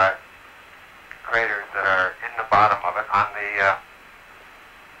 craters that are in the bottom of it. On the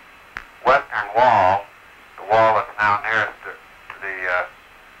western wall, the wall that's now nearest to the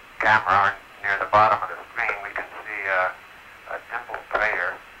camera, or near the bottom of the screen, we can see a dimpled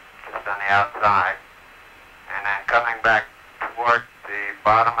crater just on the outside. And then coming back toward the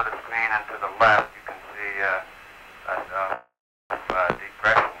bottom of the screen and to the left, you can see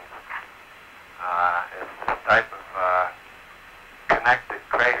depressions. It's the type of connected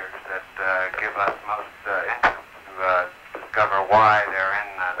craters that give us most interest to discover why they're in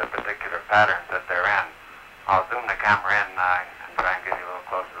the particular patterns that they're in. I'll zoom the camera in and try and give you a little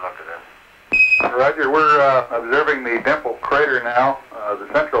closer look at this. Roger, we're observing the dimpled crater now. The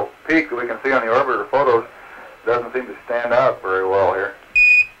central peak that we can see on the orbiter photos doesn't seem to stand out very well here.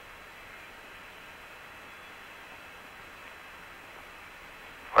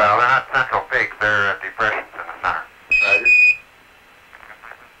 Well, they're not central peaks, they're depressions in the center. Roger.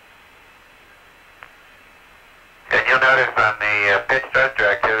 And you'll notice on the pitch thruster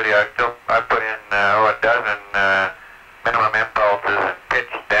activity, I put in a dozen minimum impulses and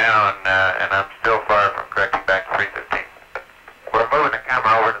pitch down, and I'm still far from correcting back to 315. We're moving the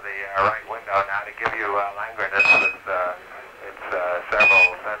camera over to the right window now to give you Langrenus with its several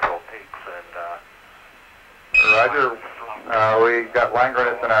central peaks. And Roger, we got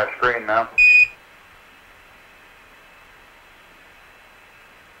Langrenus in our screen now.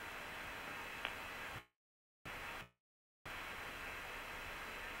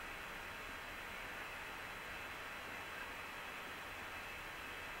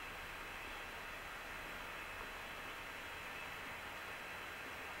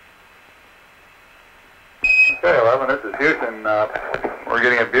 Okay, 11, this is Houston. We're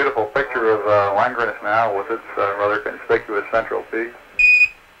getting a beautiful picture of Langrenus now with its rather conspicuous central peak.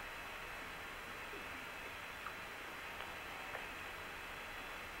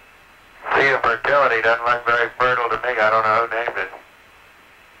 Sea of Tranquility doesn't look very fertile to me. I don't know who named it.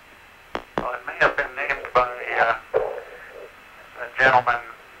 Well, it may have been named by a gentleman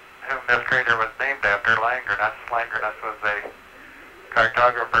whom this crater was named after, Langrenus. Langrenus was a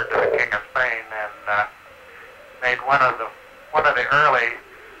cartographer to the King of Spain and made one of the early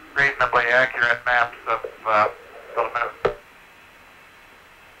reasonably accurate maps of the moon.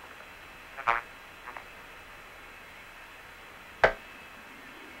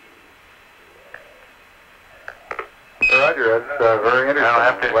 Roger, that's very interesting. I'll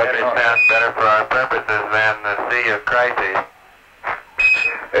have to admit it sounds better for our purposes than the Sea of Crises.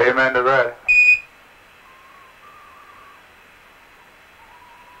 Amen to that.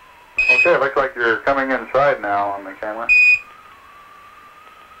 Okay, it looks like you're coming inside now on the camera.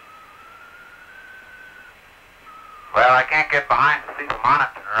 Well, I can't get behind to see the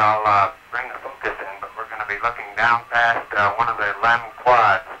monitor. I'll bring the focus in, but we're going to be looking down past one of the LEM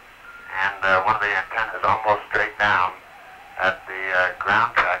quads and one of the antennas almost straight down at the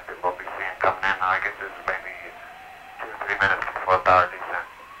ground track that we'll be seeing coming in. Now, I guess this is maybe 2 or 3 minutes before power descent.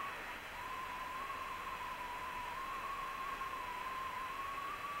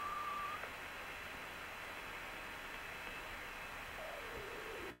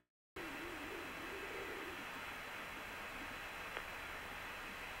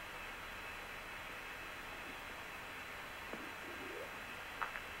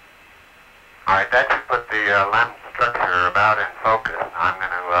 All right, that should put the LEM structure about in focus. Now I'm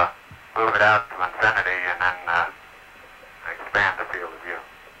going to move it out to infinity and then expand the field of view.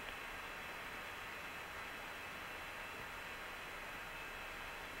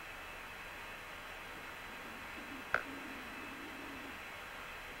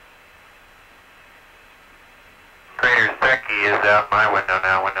 Crater Secchi is out my window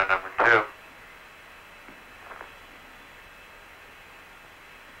now, window number 2.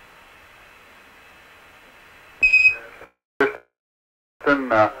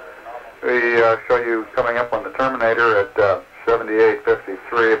 We show you coming up on the Terminator at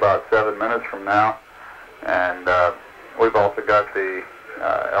 78:53, about 7 minutes from now. And we've also got the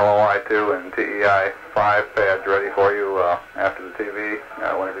LOI-2 and TEI-5 pads ready for you after the TV,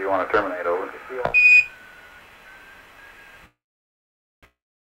 whenever you want to terminate over.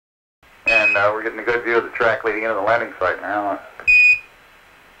 And we're getting a good view of the track leading into the landing site now.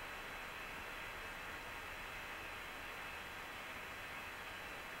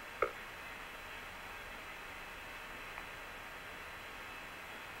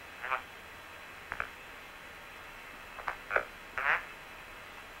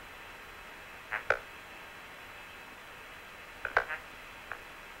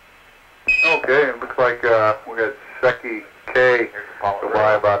 Okay, it looks like we got Secchi K go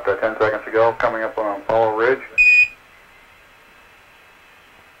by about 10 seconds ago, coming up on Apollo Ridge.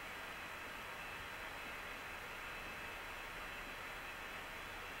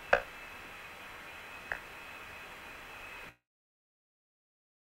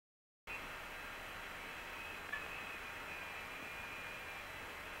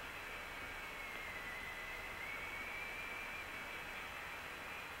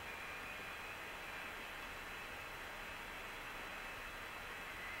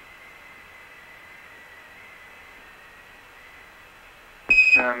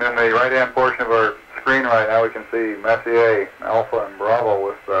 And in the right-hand portion of our screen right now, we can see Messier, Alpha, and Bravo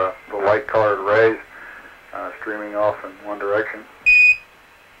with the light-colored rays streaming off in one direction.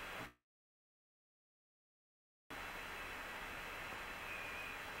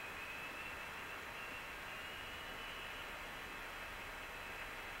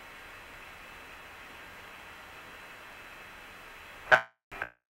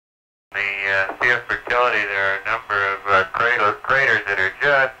 The Sea of Tranquility, there are a number of craters that are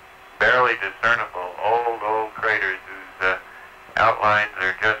just barely discernible, old craters whose outlines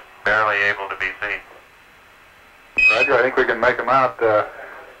are just barely able to be seen. Roger, I think we can make them out. The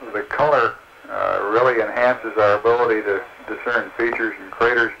color really enhances our ability to discern features and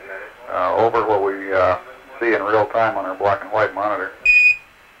craters over what we see in real time on our black and white monitor.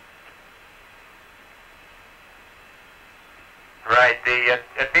 Right.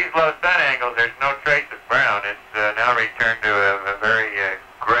 At these low sun angles, there's no trace of brown. It's now returned to a very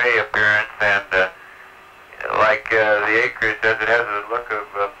gray appearance, and like the acreage does, it has a look of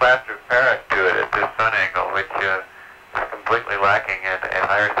plaster of Paris to it at this sun angle, which is completely lacking at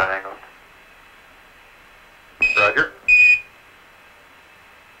higher sun angles. Roger.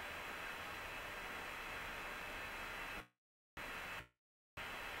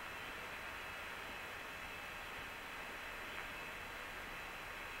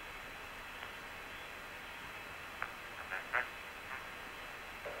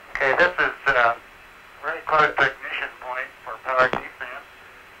 Okay, this is very close to ignition point for power descent.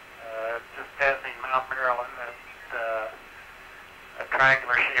 Just passing Mount Maryland. That's a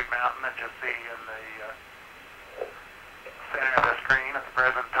triangular-shaped mountain that you see in the center of the screen at the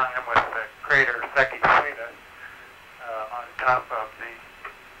present time, with the crater Secchi-Theta on top of the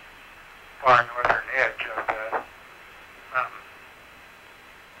far northern edge of the mountain.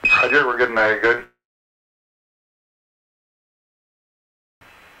 Roger, we're getting a good.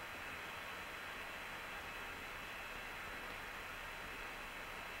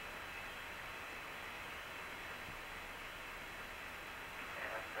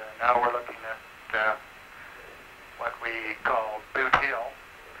 Now we're looking at what we call Boot Hill.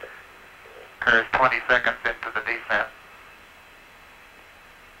 Occurs 20 seconds into the descent.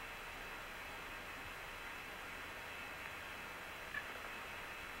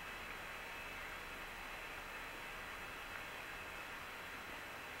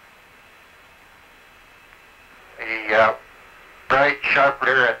 The bright sharp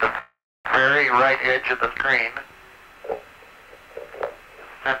rear at the very right edge of the screen,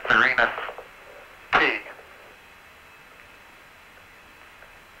 Censorinus P.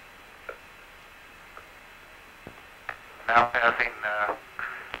 Now passing the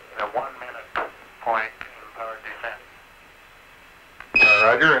 1 minute point in power descent.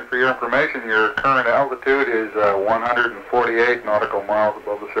 Roger, and for your information, your current altitude is 148 nautical miles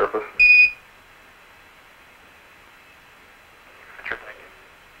above the surface. Roger, thank you.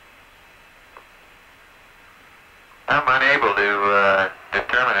 I'm unable to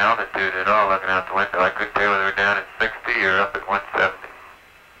determine altitude at all looking out the window. I couldn't tell whether we're down at 60 or up at 170.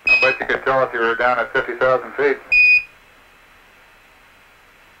 I bet you could tell if you were down at 50,000 feet.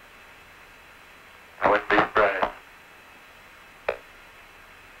 I wouldn't be surprised.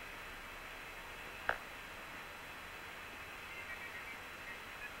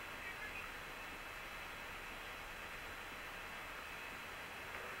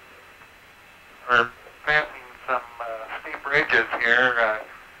 We're passing some steep ridges here,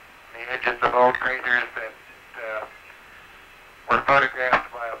 the edges of old craters that were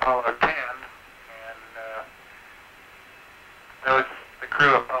photographed by Apollo 10, and the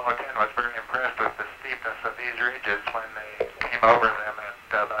crew of Apollo 10 was very impressed with the steepness of these ridges when they came over them at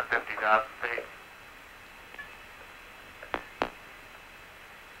about 50,000 feet.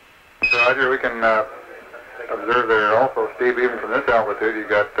 So Roger, we can observe they're also steep even from this altitude. You've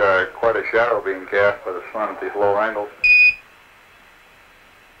got quite a shadow being cast by the sun at these low angles.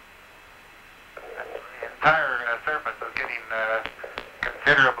 The entire surface is getting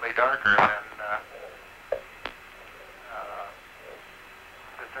considerably darker than the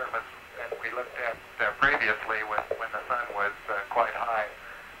surface that we looked at previously when the sun was quite high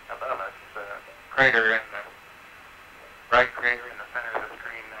above us. Crater in the right crater in the center of the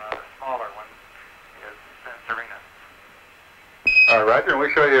screen now, the smaller one, is Censorinus. Roger, and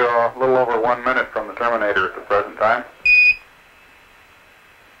we show you a little over 1 minute from the terminator at the present time.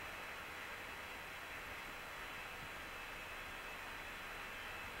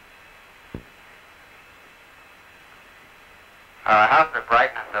 How's the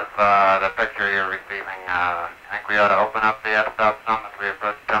brightness of the picture you're receiving? I think we ought to open up the f-stop some as we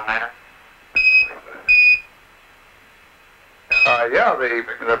approach the terminator. Yeah,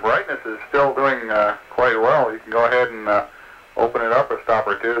 the brightness is still doing quite well. You can go ahead and open it up a stop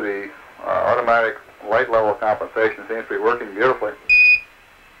or two. The automatic light level compensation seems to be working beautifully.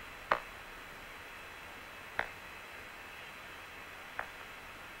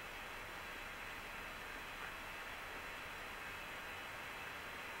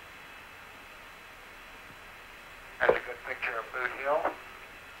 That's a good picture of Boot Hill.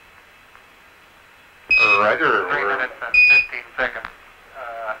 Roger. 3 minutes and 15 seconds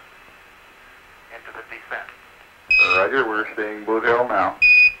into the descent. Roger, we're seeing Boot Hill now.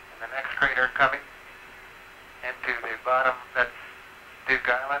 The next crater coming into the bottom, that's Duke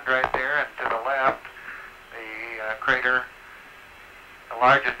Island right there, and to the left, the crater, the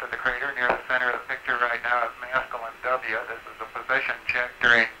largest of the crater near the center of the picture right now is Masculine W. This is a position check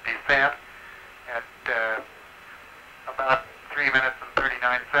during descent at about 3 minutes and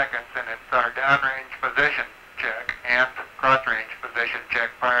 39 seconds, and it's our downrange position check and cross-range position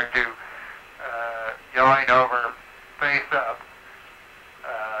check prior to yawing over face up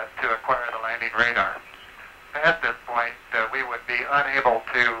to acquire the landing radar. At this point, we would be unable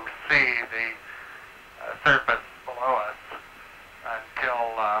to see the surface below us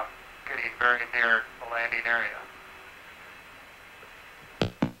until getting very near the landing area.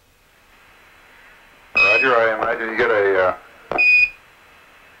 Roger, I imagine you get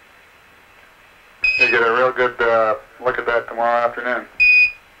a real good look at that tomorrow afternoon.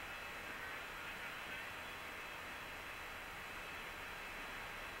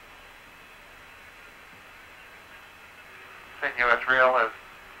 sinuous rill is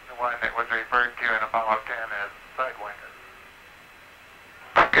the one that was referred to in Apollo 10 as Sidewinder.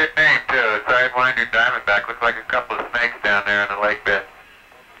 Good name, too. Sidewinder Diamondback. Looks like a couple of snakes down there in the lake bed.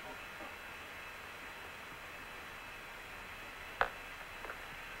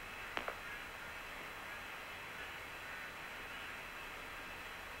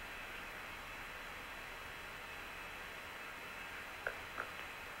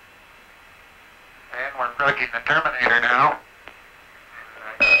 And we're approaching the terminator now.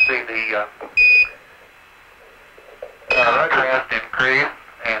 See the contrast increase,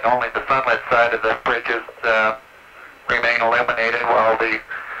 and only the sunlit side of the bridges remain illuminated, while the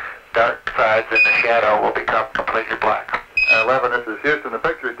dark sides in the shadow will become completely black. 11, this is Houston. The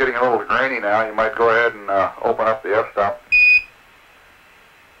picture is getting a little grainy now. You might go ahead and open up the f-stop.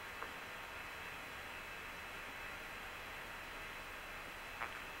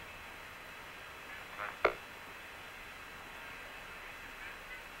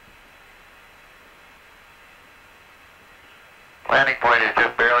 Landing point is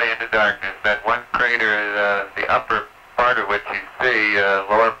just barely into darkness. That one crater, the upper part of which you see,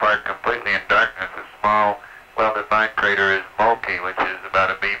 lower part completely in darkness. A small, well-defined crater is bulky, which is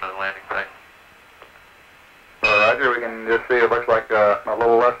about a beam of the landing site. Roger, we can just see it looks like a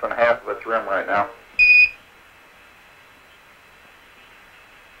little less than half of its rim right now.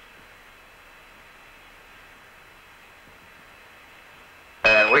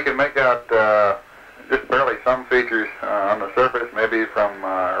 And we can make out just barely some features on the surface, maybe from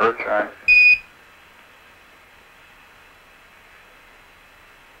Earthshine.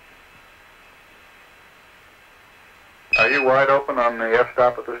 Are you wide open on the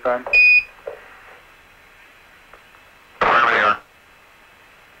f-stop at this time?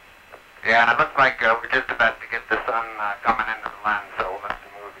 Yeah, and it looks like we're just about to get the sun coming into the lens, so we'll have to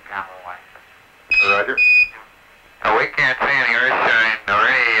move the camera away. Roger. We can't see any Earthshine or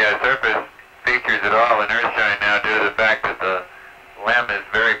any surface features at all in Earthshine now due to the fact that the lamp is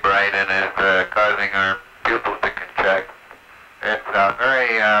very bright and is causing our pupils to contract. It's a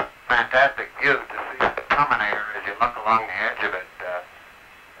very fantastic view to see the terminator as you look along the edge of it.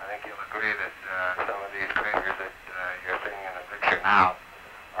 I think you'll agree that some of these craters that you're seeing in the picture now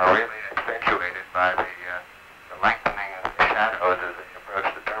are really accentuated by the lengthening of the shadows as they approach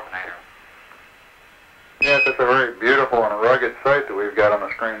the terminator. Yes, it's a very beautiful and rugged sight that we've got on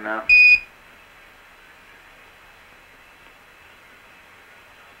the screen now.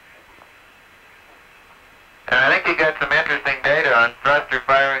 And I think you got some interesting data on thruster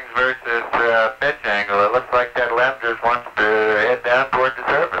firings versus pitch angle. It looks like that lens just wants to head down toward the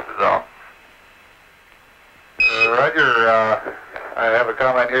surface is all. Roger, I have a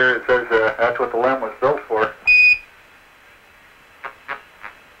comment here that says that's what the LEM was built for.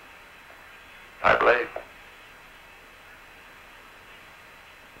 I believe.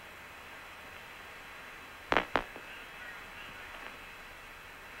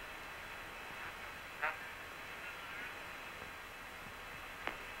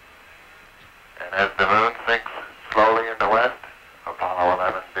 And as the moon sinks slowly in the west, Apollo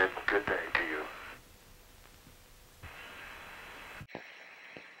 11 bids good day to you.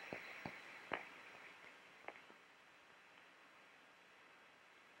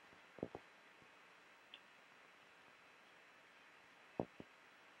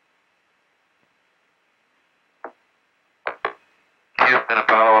 Houston,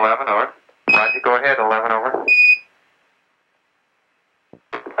 Apollo 11, over. Roger, go ahead, 11, over.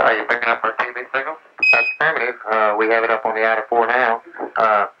 Are you picking up our TV signal? That's affirmative. We have it up on the outer 4 now.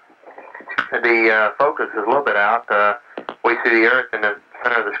 The focus is a little bit out. We see the Earth in the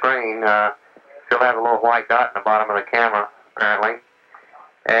center of the screen. Still have a little white dot in the bottom of the camera, apparently.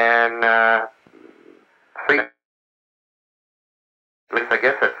 And see, at least I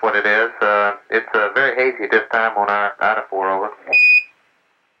guess that's what it is. It's very hazy at this time on our outer 4, over.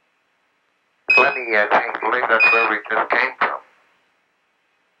 So let me change. I believe that's where we just came from.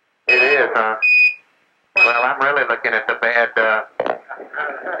 It is, huh? Well, I'm really looking at a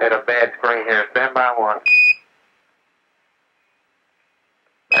bad screen here. Stand by one.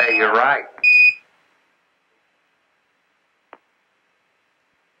 Hey, you're right.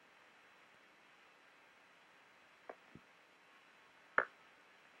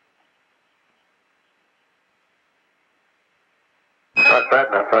 Not bad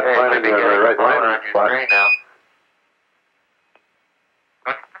enough. That's finding the right landing spot. Now.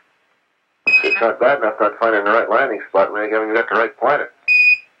 It's not bad enough not finding the right landing spot. We haven't got the right planet.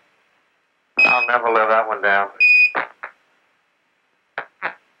 I'll never live that one down.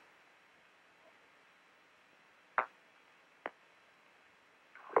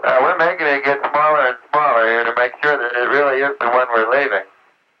 We're making it get smaller and smaller here to make sure that it really is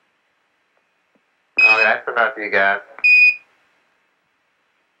for you guys.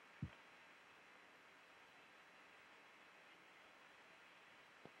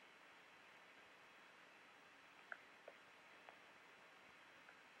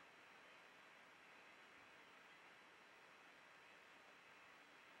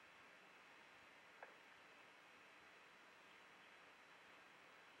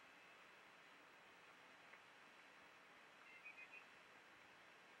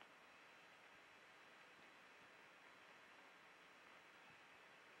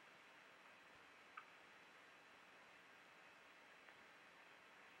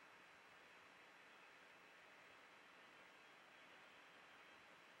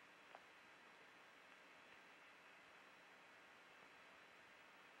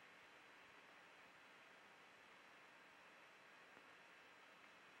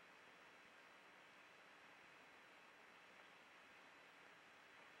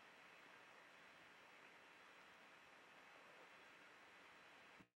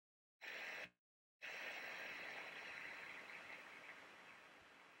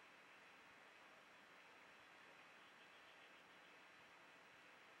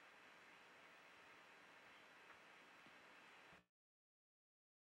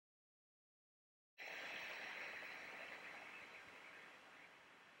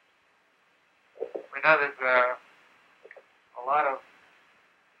 We know there's a lot of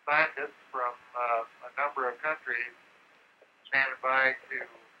scientists from a number of countries standing by to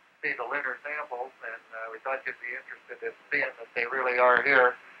see the lunar samples, and we thought you'd be interested in seeing that they really are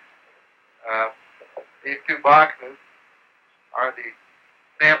here. These two boxes are the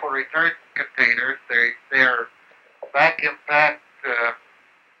sample return containers. They are vacuum-packed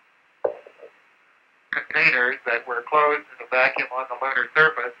containers that were closed in a vacuum on the lunar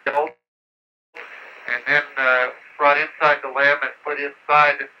surface, and then brought inside the lab and put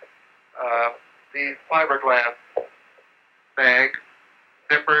inside these fiberglass bags,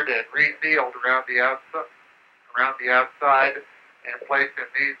 zippered and resealed around the outside, and placed in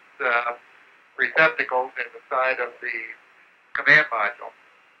these receptacles in the side of the command module.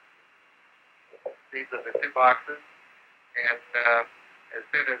 These are the two boxes, and as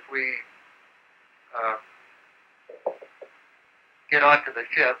soon as we get onto the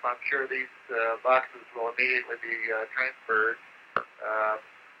ship, I'm sure these boxes will immediately be transferred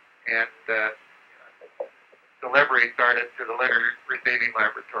and delivery started to the lunar receiving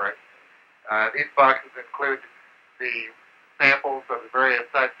laboratory. These boxes include the samples of the various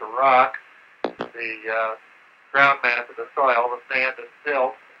types of rock, the ground mass of the soil, the sand and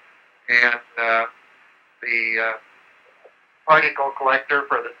silt, and the particle collector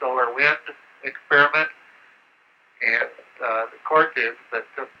for the solar wind experiment, and the core tubes that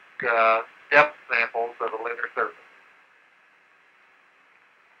took depth samples of the lunar surface.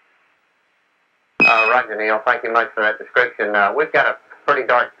 Roger, Neil. Thank you much for that description. We've got a pretty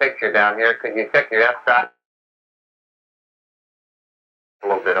dark picture down here. Could you check your f-stop a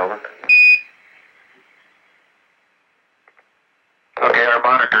little bit over? Okay, our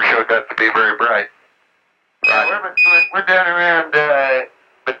monitor showed that to be very bright. We're down around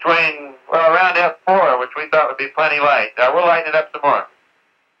around F4, which we thought would be plenty light. We'll lighten it up some more.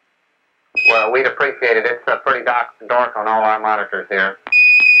 Well, we'd appreciate it. It's pretty dark on all our monitors here.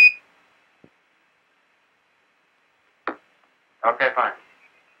 Okay, fine.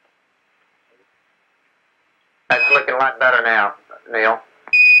 That's looking a lot better now, Neil.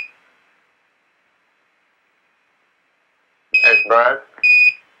 There's Buzz.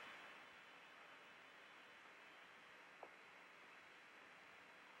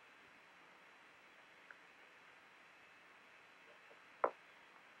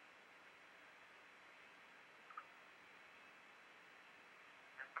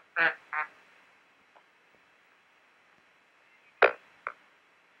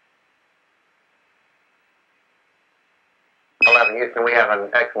 Houston, we have an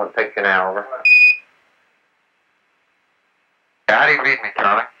excellent picture now, over. How do you read me,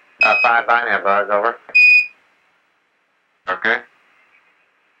 Charlie? 5 by now, Buzz, over. Okay.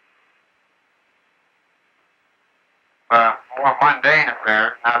 More mundane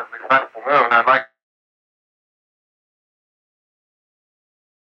affair, now that we've left the moon, I'd like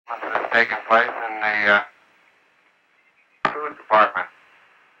that's taking place in the food department.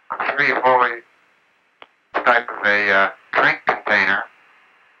 I'm sure you've always type of a drink container.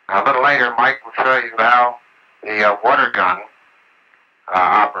 A little later, Mike will show you how the water gun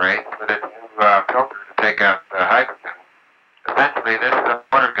operates with its new filter to take out hydrogen. Essentially, this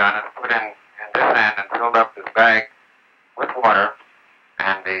water gun is put in this end and filled up this bag with water,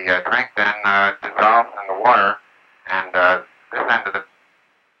 and the drink then dissolves in the water, and this end of the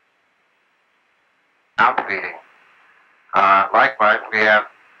mouthpiece feeding. Likewise, we have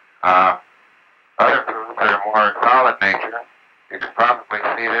other foods that are more solid nature. You can probably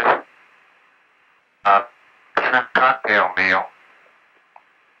see this shrimp cocktail meal.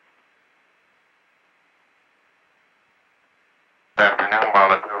 This afternoon while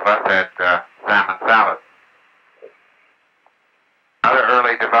the two of us had salmon salad. Another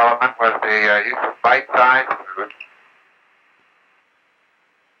early development was the use of bite-sized food.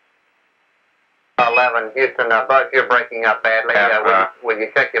 11, Houston, Buzz, you're breaking up badly. Will you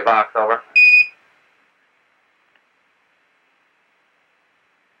check your box over?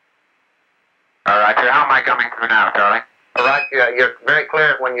 All right, how am I coming through now, Charlie? All right, you're very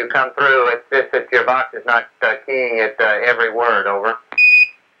clear when you come through. It's just that your box is not keying at every word, over.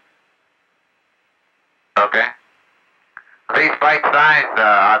 Okay. These bite-sized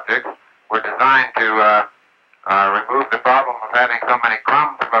objects were designed to remove the problem of having so many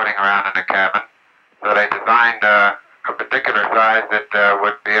crumbs floating around in the cabin. So they designed a particular size that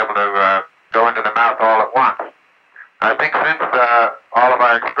would be able to go into the mouth all at once. I think since all of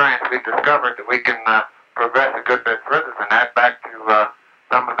our experience, we've discovered that we can progress a good bit further than that back to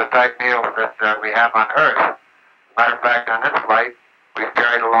some of the type meals that we have on Earth. Matter of fact, on this flight, we've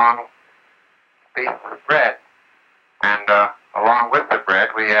carried along pieces of bread. And along with the bread,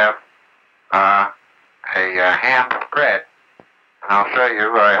 we have a ham spread. And I'll show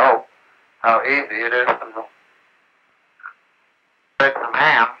you, I hope, how easy it is to spread some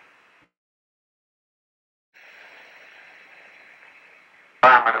ham.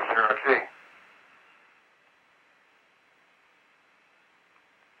 Environment of zero G.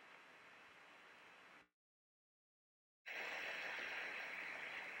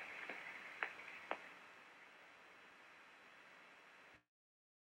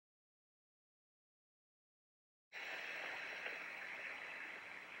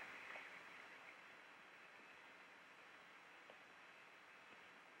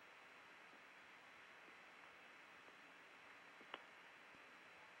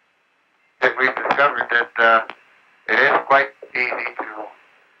 We've discovered that it is quite easy to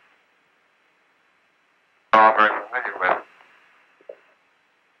all very familiar with.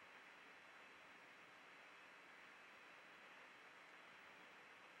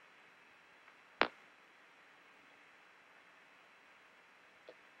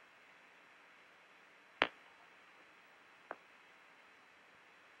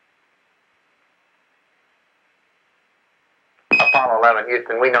 Apollo 11,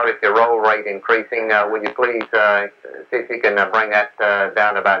 Houston, we noticed your roll rate increasing. Will you please see if you can bring that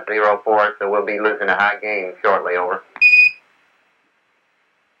down to about 0 for us, so we'll be losing a high gain shortly, over.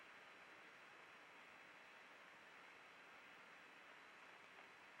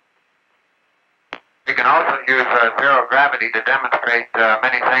 We can also use zero gravity to demonstrate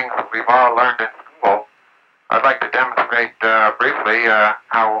many things that we've all learned in school. I'd like to demonstrate briefly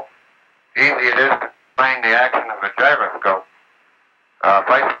how easy it is to explain the action of a gyroscope. If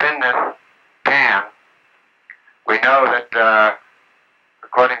I spin this can, we know that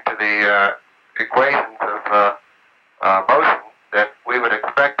according to the equations of motion, that we would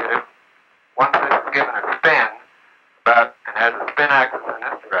expect that if once this is given a spin, and has a spin axis in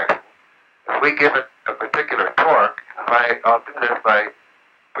this direction, if we give it a particular torque, and I'll do this by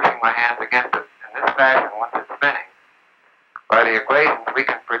pushing my hands against it in this fashion once it's spinning, by the equations we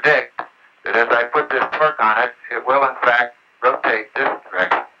can predict that as I put this torque on it, it will in fact rotate this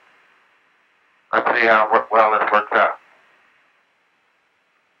direction. Let's see how well this works out.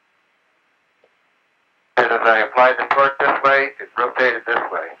 And as I applied the torque this way, it rotated this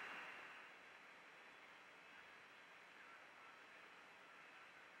way.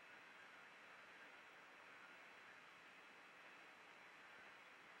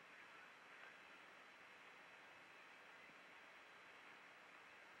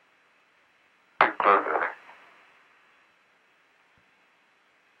 Too close to there.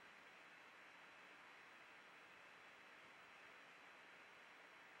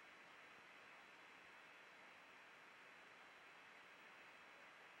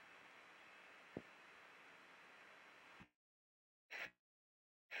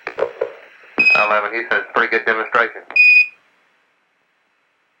 He says pretty good demonstration.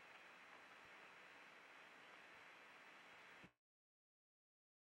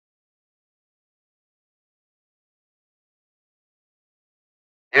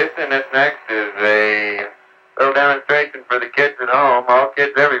 Houston, this next is a little demonstration for the kids at home, all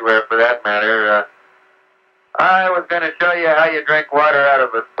kids everywhere for that matter. I was going to show you how you drink water out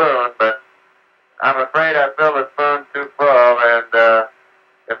of a spoon, but I'm afraid I filled the spoon too full, and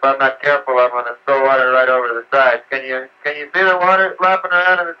if I'm not careful, I'm going to spill water right over the side. Can you see the water flopping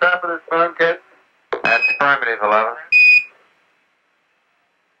around in the top of the spoon, kids? That's affirmative, 11.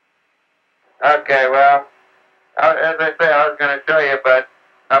 Okay, well, as I say, I was going to show you, but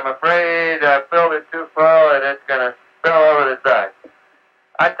I'm afraid I filled it too full and it's going to spill over the side.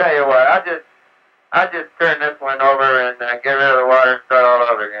 I tell you what, I'll just turn this one over and get rid of the water and start all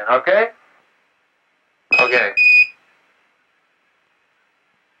over again, okay? Okay.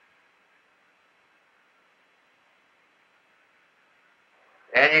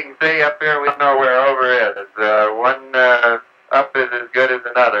 And you can see up here we know where over is. One up is as good as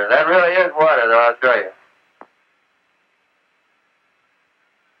another. That really is water, though, I'll show you.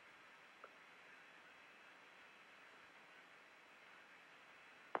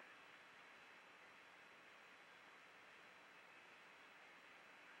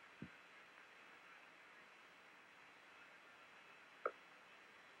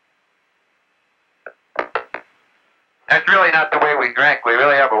 That's really not the way we drink. We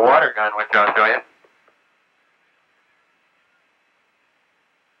really have a water gun, which I'll show you.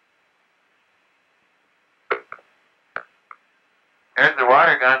 Here's the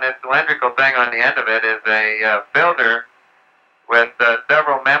water gun. This cylindrical thing on the end of it is a filter with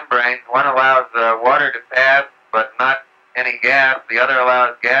several membranes. One allows water to pass, but not any gas. The other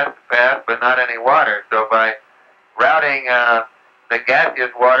allows gas to pass, but not any water. So by routing the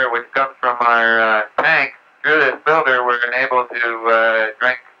gaseous water, which comes from our tank, through this filter, we're enabled to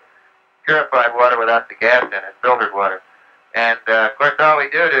drink purified water without the gas in it, filtered water. And of course, all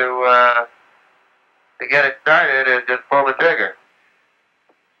we do to get it started is just pull the trigger.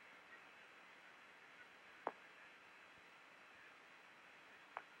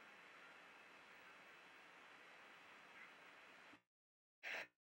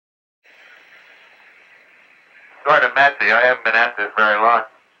 Sort of messy. I haven't been at this very long.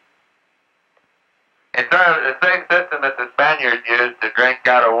 It's sort of the same system that the Spaniards used to drink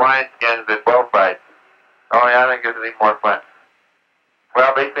out of wineskins at bullfights. Only I think it'd be more fun.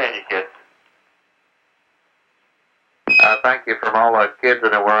 Well, be seeing you, kids. Thank you from all the kids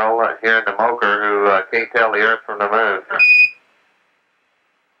in the world here in the Moker who can't tell the Earth from the Moon.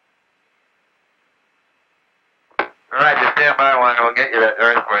 All right, just stand by one and we'll get you that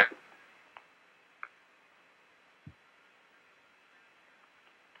earthquake.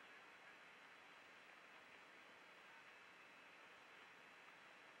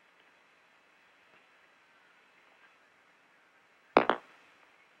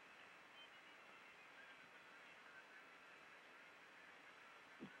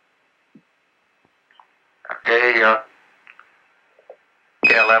 Okay,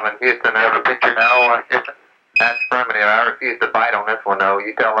 K11, Houston, I have a picture now. That's affirmative. I refuse to bite on this one, though.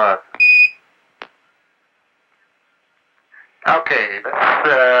 You tell us. Okay,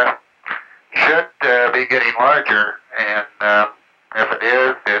 this should be getting larger, and if it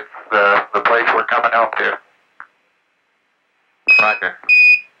is, it's the place we're coming out to. Roger.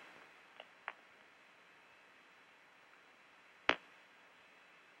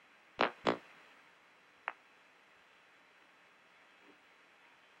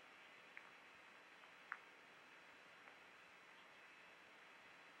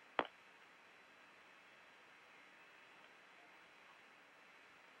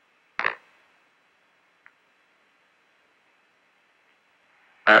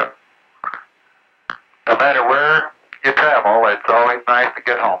 No matter where you travel, it's always nice to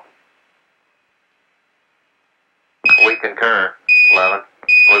get home. We concur, 11.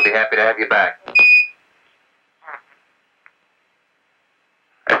 We'll be happy to have you back.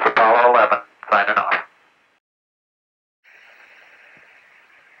 It's Apollo 11, signing off.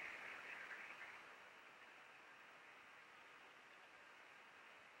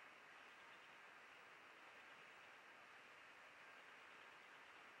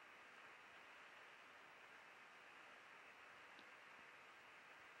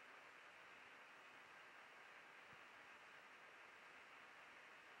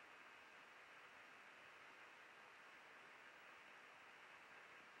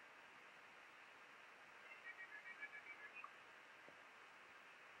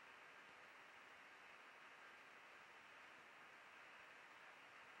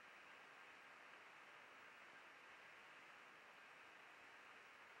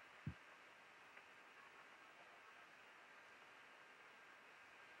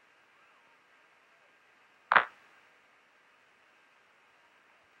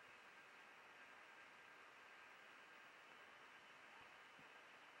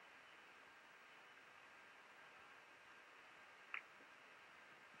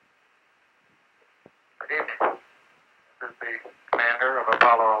 Good evening. This is the commander of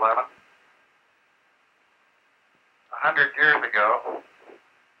Apollo 11. 100 years ago,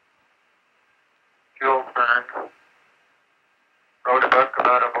 Jules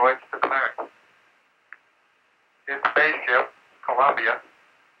Columbia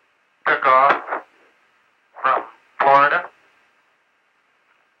took off from Florida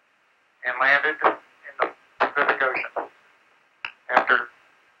and landed in the Pacific Ocean after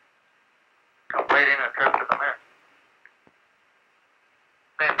completing a trip to the moon.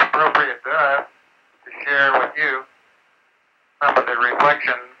 It seems appropriate to us to share with you some of the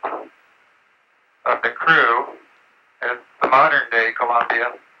reflections of the crew as the modern day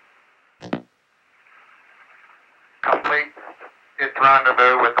Columbia completes its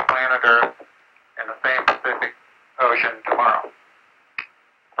rendezvous with the planet Earth in the same Pacific Ocean tomorrow.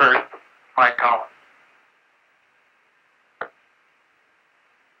 First, Mike Collins.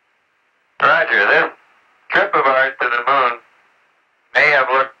 Roger, this trip of ours to the moon may have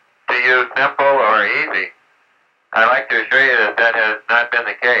looked to you simple or easy. I'd like to assure you that that has not been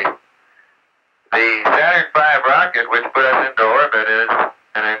the case. The Saturn V rocket, which put us into orbit, is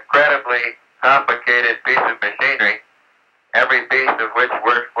an incredibly complicated piece of machinery, every piece of which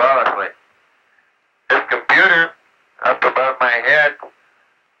works flawlessly. This computer up above my head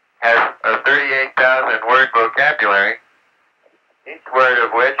has a 38,000 word vocabulary, each word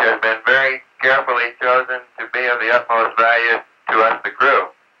of which has been very carefully chosen to be of the utmost value to us, the crew.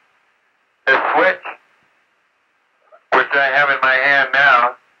 The switch, which I have in my hand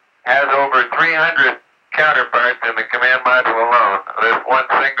now, has over 300 counterparts in the command module alone, this one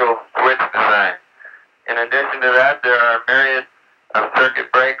single switch design. In addition to that, there are myriad of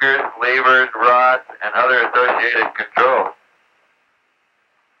circuit breakers, levers, rods, and other associated controls.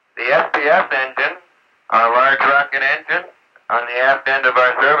 The SPS engine, our large rocket engine, on the aft end of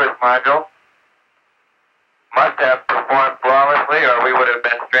our service module, must have performed flawlessly or we would have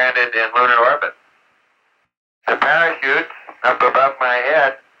been stranded in lunar orbit. The parachutes up above my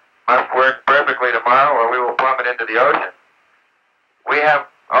head must work perfectly tomorrow or we will plummet into the ocean. We have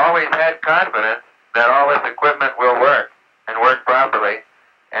always had confidence that all this equipment will work and work properly,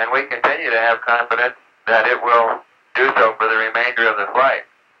 and we continue to have confidence that it will do so for the remainder of the flight.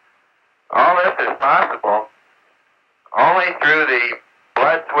 All this is possible only through the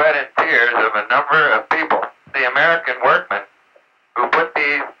blood, sweat, and tears of a number of people, the American workmen who put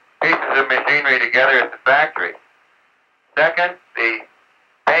these pieces of machinery together at the factory. Second, the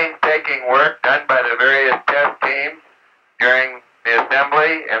painstaking work done by the various test teams during the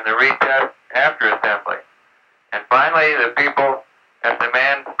assembly and the retest after assembly. And finally, the people at the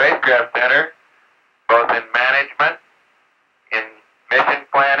Manned Spacecraft Center, both in management, in mission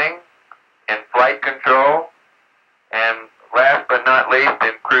planning, in flight control, and last but not least,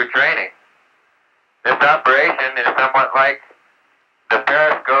 in crew training. This operation is somewhat like the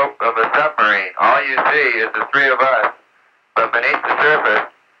periscope of a submarine. All you see is the three of us, but beneath the surface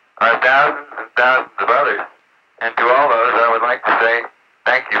are thousands and thousands of others. And to all those, I would like to say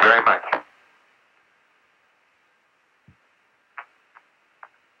thank you very much.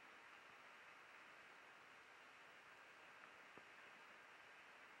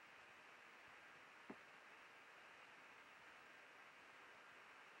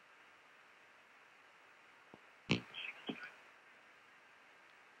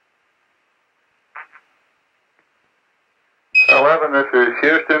 This is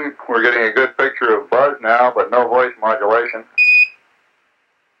Houston. We're getting a good picture of Buzz now, but no voice modulation.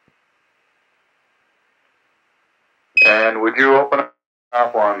 And would you open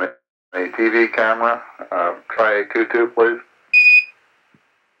up on the TV camera? Try Q2, please.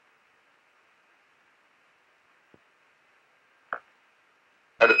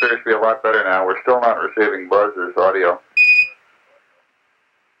 That appears to be a lot better now. We're still not receiving Buzz's audio.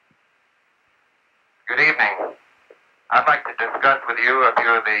 Good evening. I'd like to discuss with you a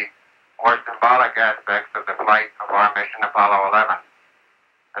few of the more symbolic aspects of the flight of our mission Apollo 11.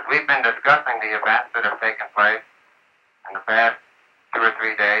 As we've been discussing the events that have taken place in the past 2 or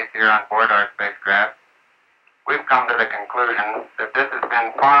 3 days here on board our spacecraft, we've come to the conclusion that this has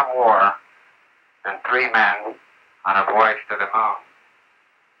been far more than 3 men on a voyage to the moon.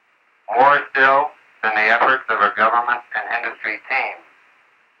 More still than the efforts of a government and industry team.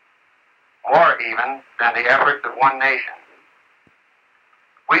 More even than the efforts of one nation.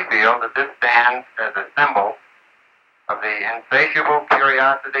 We feel that this stands as a symbol of the insatiable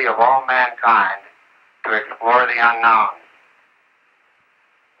curiosity of all mankind to explore the unknown.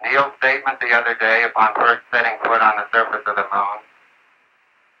 Neil's statement the other day upon first setting foot on the surface of the moon,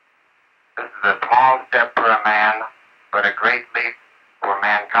 this is a small step for a man, but a great leap for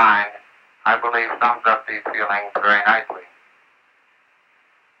mankind, I believe sums up these feelings very nicely.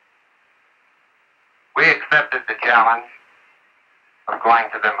 We accepted the challenge of going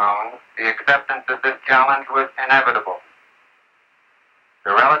to the moon. The acceptance of this challenge was inevitable.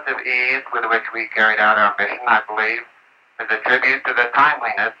 The relative ease with which we carried out our mission, I believe, is a tribute to the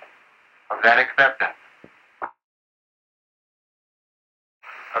timeliness of that acceptance,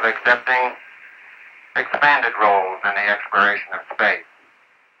 of accepting expanded roles in the exploration of space.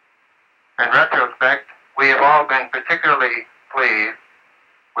 In retrospect, we have all been particularly pleased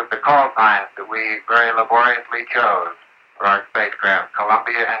with the call signs that we very laboriously chose for our spacecraft,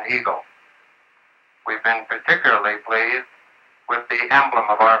 Columbia and Eagle. We've been particularly pleased with the emblem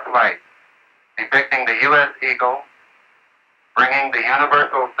of our flight, depicting the U.S. Eagle, bringing the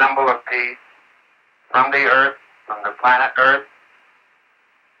universal symbol of peace from the Earth, from the planet Earth,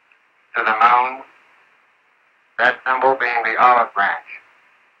 to the moon, that symbol being the olive branch.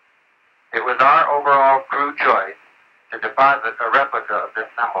 It was our overall crew choice to deposit a replica of this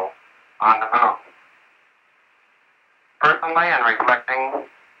symbol on the moon. Personally, and reflecting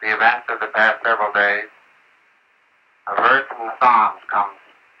the events of the past several days, a verse from the Psalms comes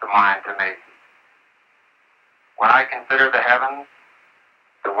to mind to me. When I consider the heavens,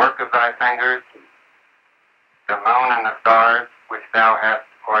 the work of thy fingers, the moon and the stars which thou hast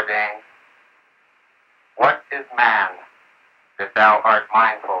ordained, what is man that thou art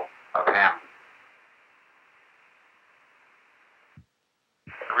mindful of him?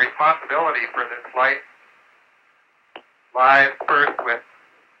 The responsibility for this flight lies first with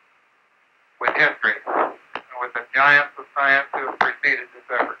history, and with the giants of science who have preceded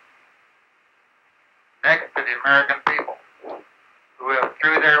this effort. Next to the American people, who have,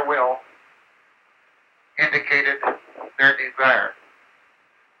 through their will, indicated their desire.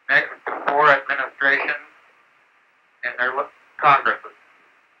 Next to 4 administrations and their Congresses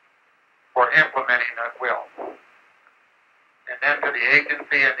for implementing that will. And then to the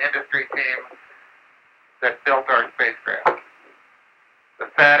agency and industry team that built our spacecraft. The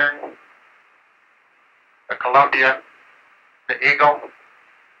Saturn, the Columbia, the Eagle,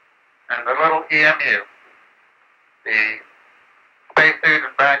 and the little EMU, the spacesuit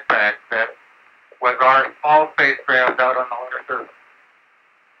and backpack that was our small spacecraft out on the lunar surface.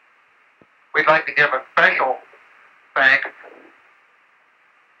 We'd like to give a special thanks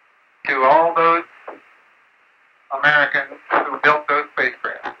to all those Americans who built those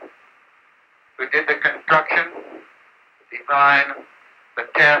spacecraft, who did the construction, design, the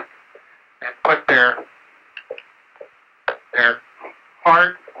test, and put their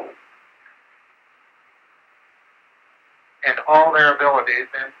heart and all their abilities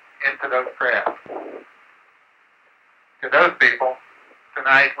into those craft. To those people,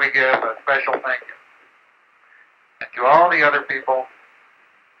 tonight we give a special thank you. And to all the other people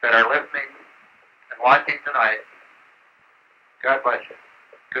that are listening and watching tonight, God bless you.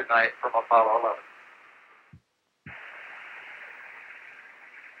 Good night from Apollo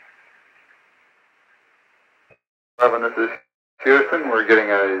 11. 11, this is Houston. We're getting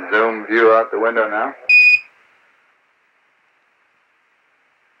a zoom view out the window now.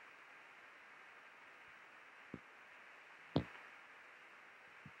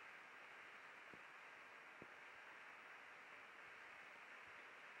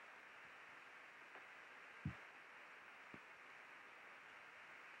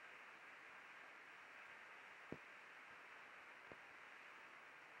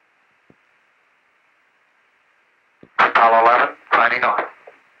 Apollo 11, signing on.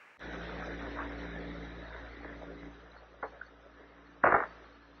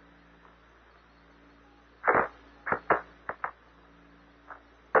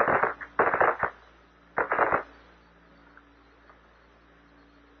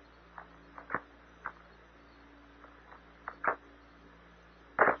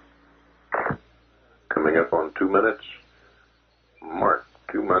 Coming up on 2 minutes. Mark,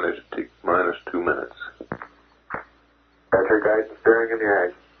 minus 2 minutes. Roger, guidance, steering in the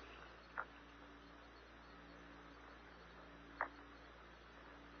eye.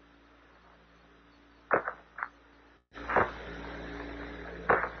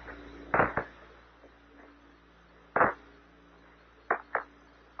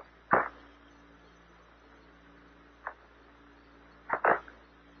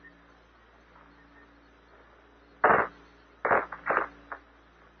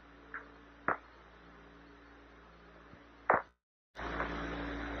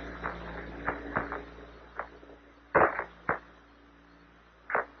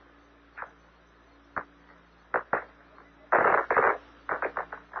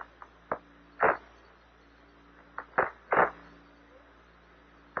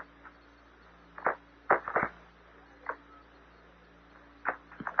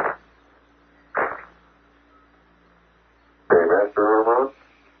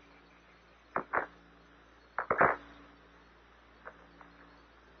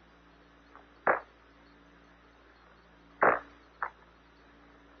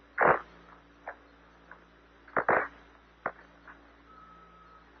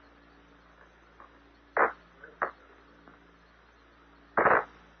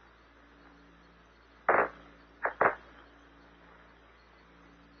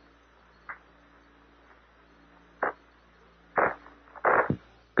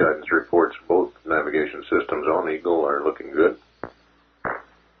 Guidance reports both navigation systems on Eagle are looking good.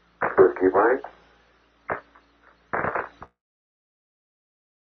 Whiskey Mike.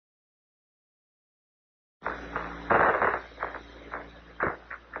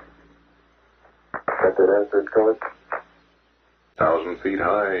 Got that answered, Coach? 1,000 feet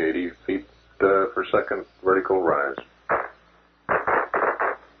high, 80 feet per second vertical rise.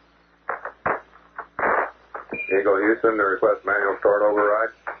 Eagle Houston, to request manual start override.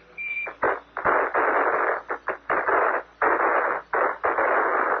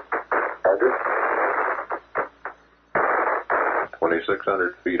 Roger.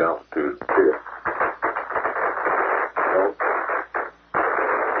 2,600 feet altitude. Clear. No.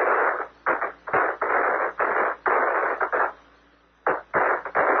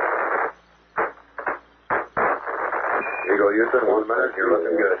 Eagle Houston, 1 minute, you're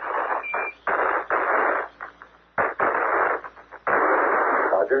looking good.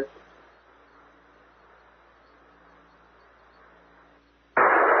 Roger.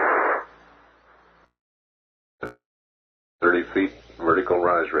 Feet vertical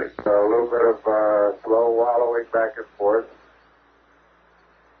rise rate. So a little bit of slow wallowing back and forth.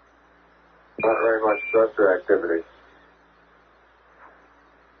 Not very much thruster activity.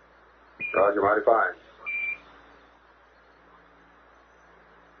 Roger, mighty fine.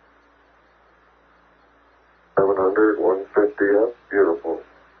 700, 150 up, beautiful.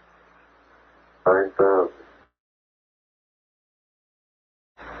 9,000.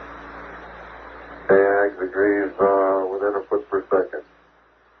 AG degrees within a foot per second.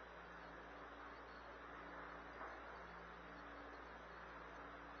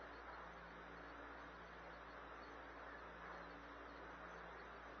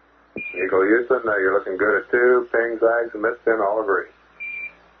 Eagle Houston, you're looking good at 2. Ping, zags, and missed in, all agree.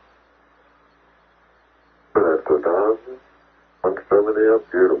 That's 1,000. 170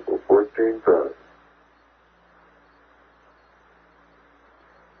 up, beautiful. 14,000.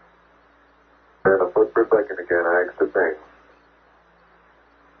 And a foot per second again, ags to ping.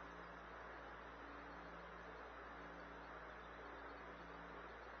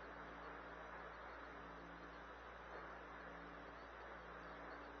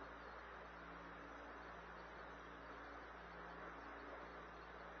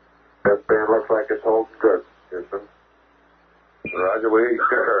 That band looks like it's holding good, Houston. Roger, we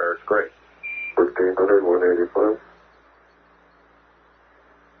concur. It's great. 1,500, 185.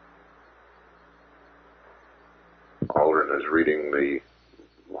 Aldrin is reading the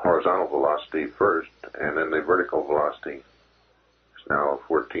horizontal velocity first, and then the vertical velocity. It's now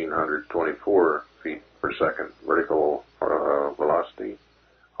 1,424 feet per second vertical velocity,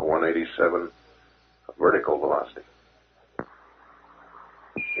 187 vertical velocity.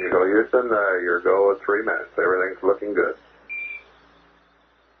 Eagle Houston, your go at 3 minutes. Everything's looking good.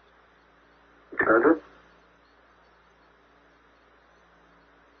 Roger.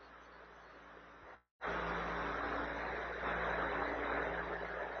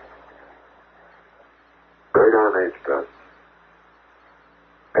 Right on H-dot.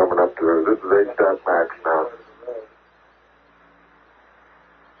 Coming up to, this is H-dot max now.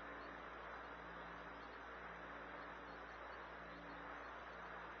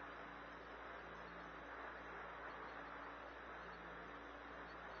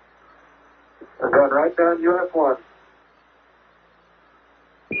 I'm going right down US1.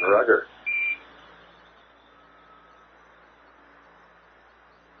 Roger.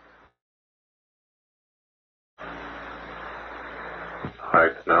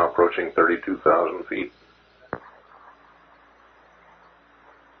 Height now approaching 32,000 feet.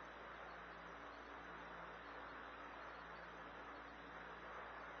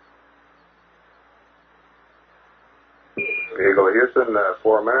 Eagle Houston,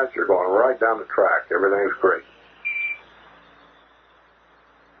 4 minutes. You're going right down the track. Everything's great.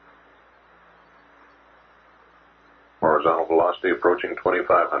 Horizontal velocity approaching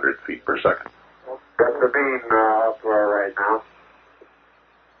 2,500 feet per second. Got the beam up right now.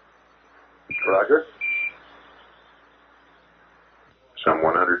 Roger. Some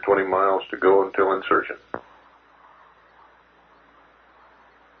 120 miles to go until insertion.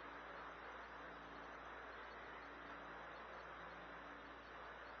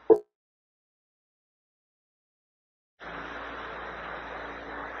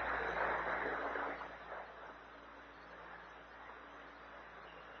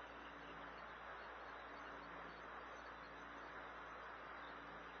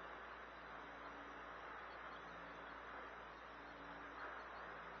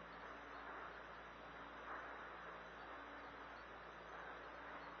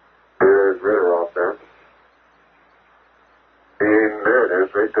 There's Ritter off there. And there it is.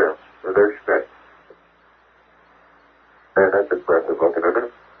 right there. Or there's Schmidt. And that's impressive looking, isn't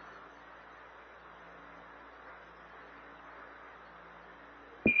it?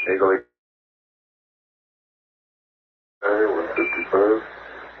 Eagle 155.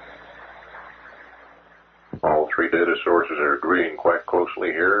 All three data sources are agreeing quite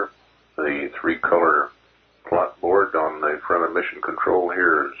closely here. The three-color plot board on the front of mission control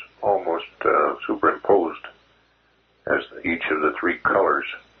here is almost superimposed as each of the three colors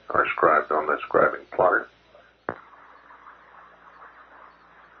are scribed on the scribing plotter.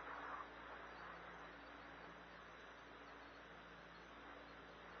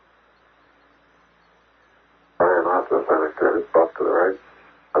 Iron also penetrated, buff to the right.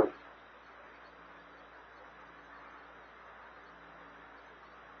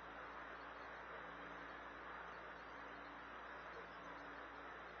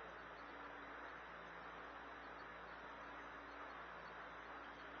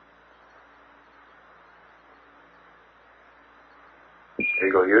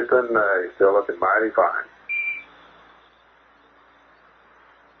 Eagle Houston, you're still looking mighty fine.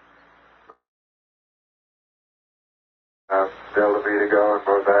 Delta B to go and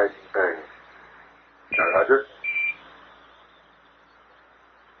both bags and things. Roger.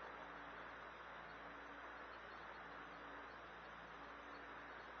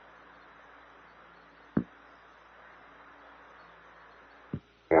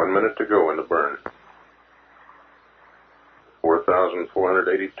 One minute to go in the burn.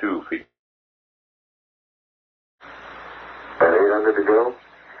 4,482 feet. And 800 to go.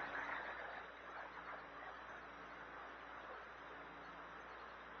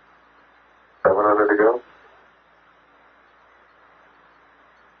 700 to go.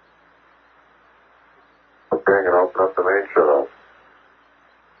 Okay, I'm going to open up the main shut-off.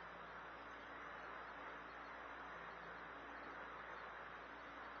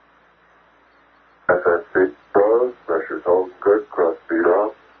 SS speed closed, pressure's holding good, cross speed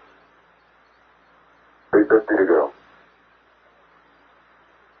off. 350 to go.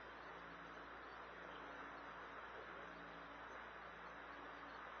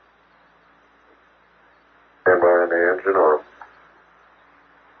 Stand by on the engine off.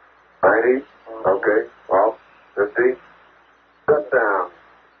 90, okay, off. 50, shut down.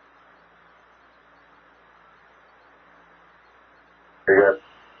 You got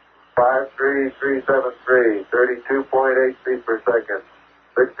 53373, 32.8 feet per second,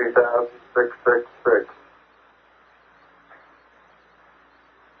 60,666.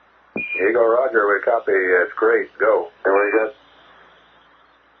 Eagle, Roger, we copy. It's great. Go. And we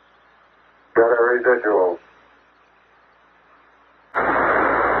got our residuals.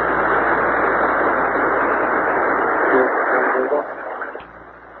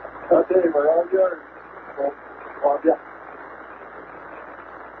 Okay, we're all good. Yeah.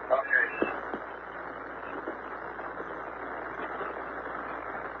 Okay.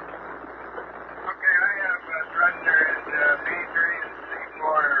 Okay, I have Thruster and B3 and C4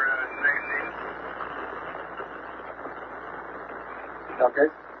 safety. Okay.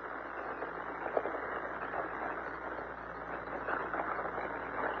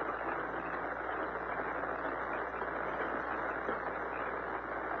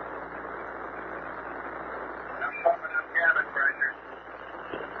 I'm pumping up cabin pressure.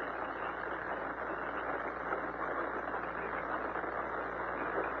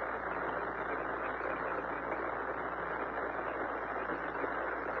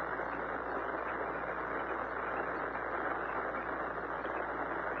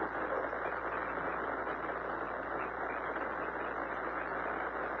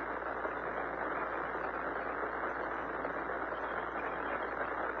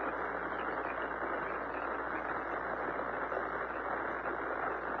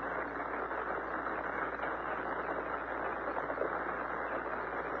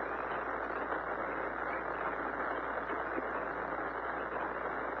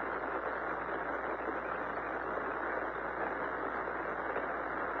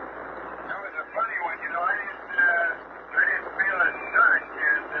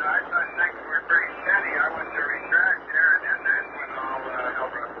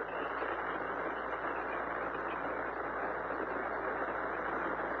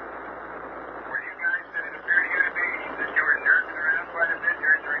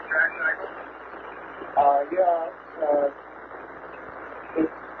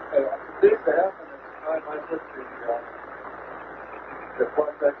 Seems to happen at the time I put the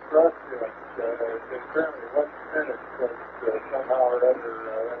point express in it. It apparently wasn't finished, but somehow or other,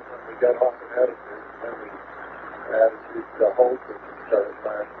 that's when we got off ahead of it, and then we added the whole system started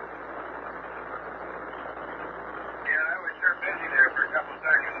firing. Yeah, I was sure busy there for a couple of times.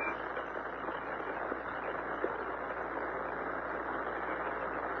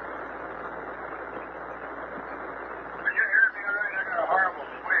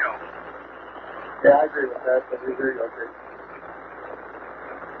 Yeah, I agree with that. I agree. Okay.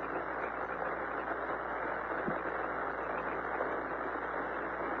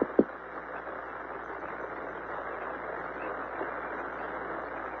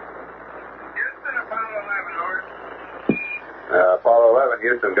 Houston, Apollo 11, over. Apollo 11,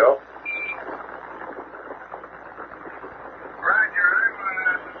 Houston, go. Roger,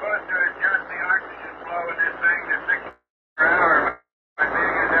 I'm supposed to adjust the oxygen flow in this thing to 6 per hour. My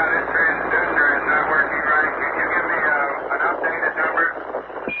being is out this transducer is not working right. Can you give me an updated number?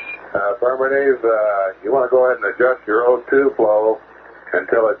 Affirmative, you want to go ahead and adjust your O2 flow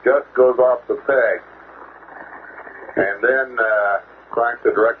until it just goes off the peg. And then crank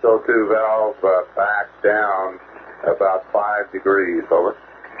the direct O2 valve back down about 5 degrees, over.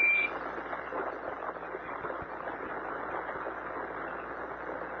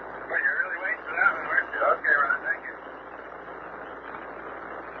 Well, you're really waiting for that one, weren't you? Okay, Ron, thank you.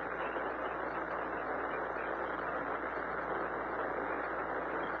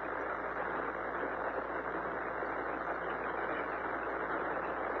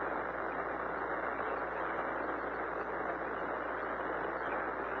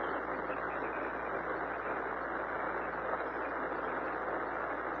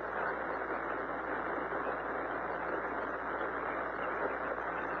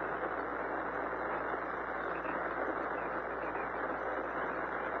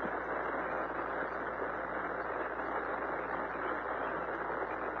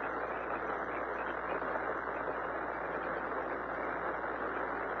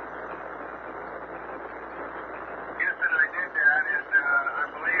 Houston, I did that, and I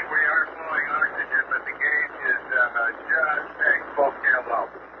believe we are flowing oxygen, but the gauge is just peg full scale low.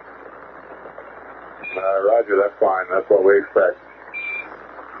 Roger, that's fine. That's what we expect.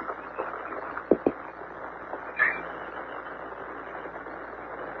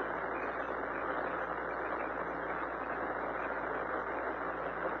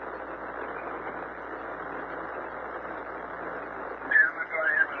 Okay, I'm going to go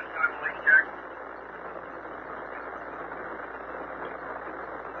ahead with a tunnel leak check.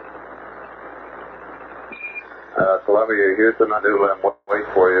 Columbia, Houston, I do let them wait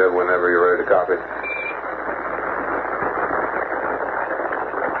for you whenever you're ready to copy. Not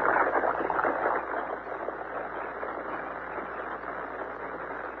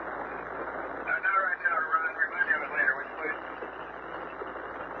right now, Ron. Remind me of it later, would you please?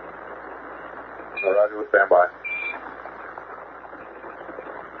 Roger, we'll stand by.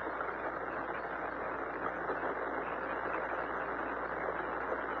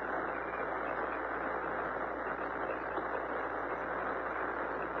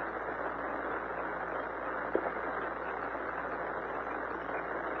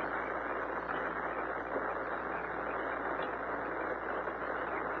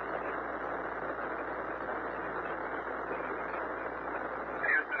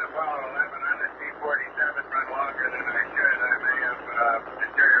 Houston, Apollo 11 on the C-47 run longer than I should. I may have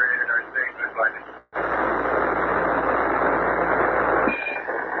deteriorated our statement slightly.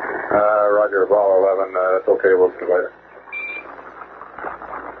 Roger, Apollo 11, that's okay, we'll see you later.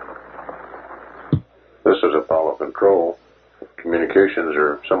 This is Apollo Control. Communications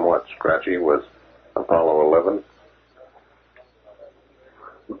are somewhat scratchy with Apollo 11.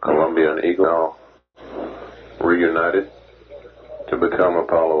 Columbia and Eagle now reunited to become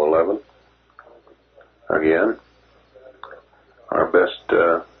Apollo 11. Again, our best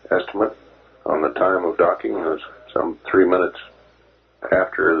estimate on the time of docking is some 3 minutes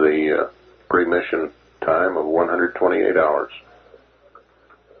after the pre-mission time of 128 hours.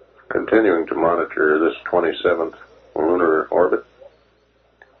 Continuing to monitor this 27th lunar orbit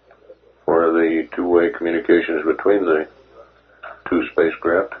for the two-way communications between the two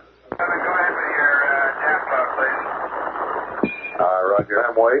spacecraft. Go ahead with your tap flow, please. Roger,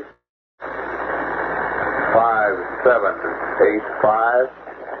 I'm wait. 5785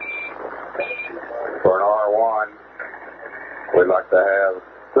 for an R1. We'd like to have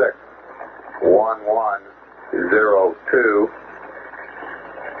 61102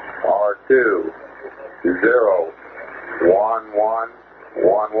 R2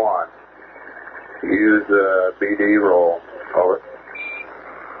 01111. Use BD roll. Over.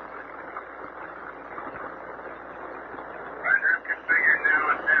 Roger, I'm configured now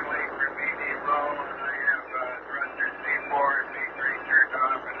on family for BD roll, and I have thrusters C4 and C3 turned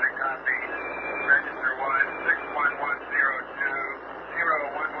off, and I copy register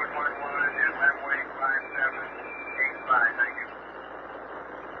 16110201111 and left wing 5785. Thank you.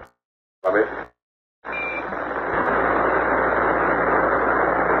 Let me.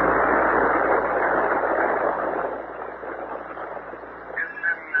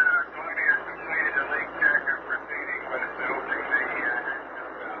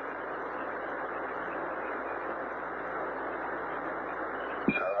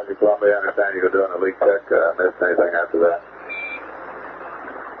 Columbia. I understand you're doing a leak check. Missed anything after that?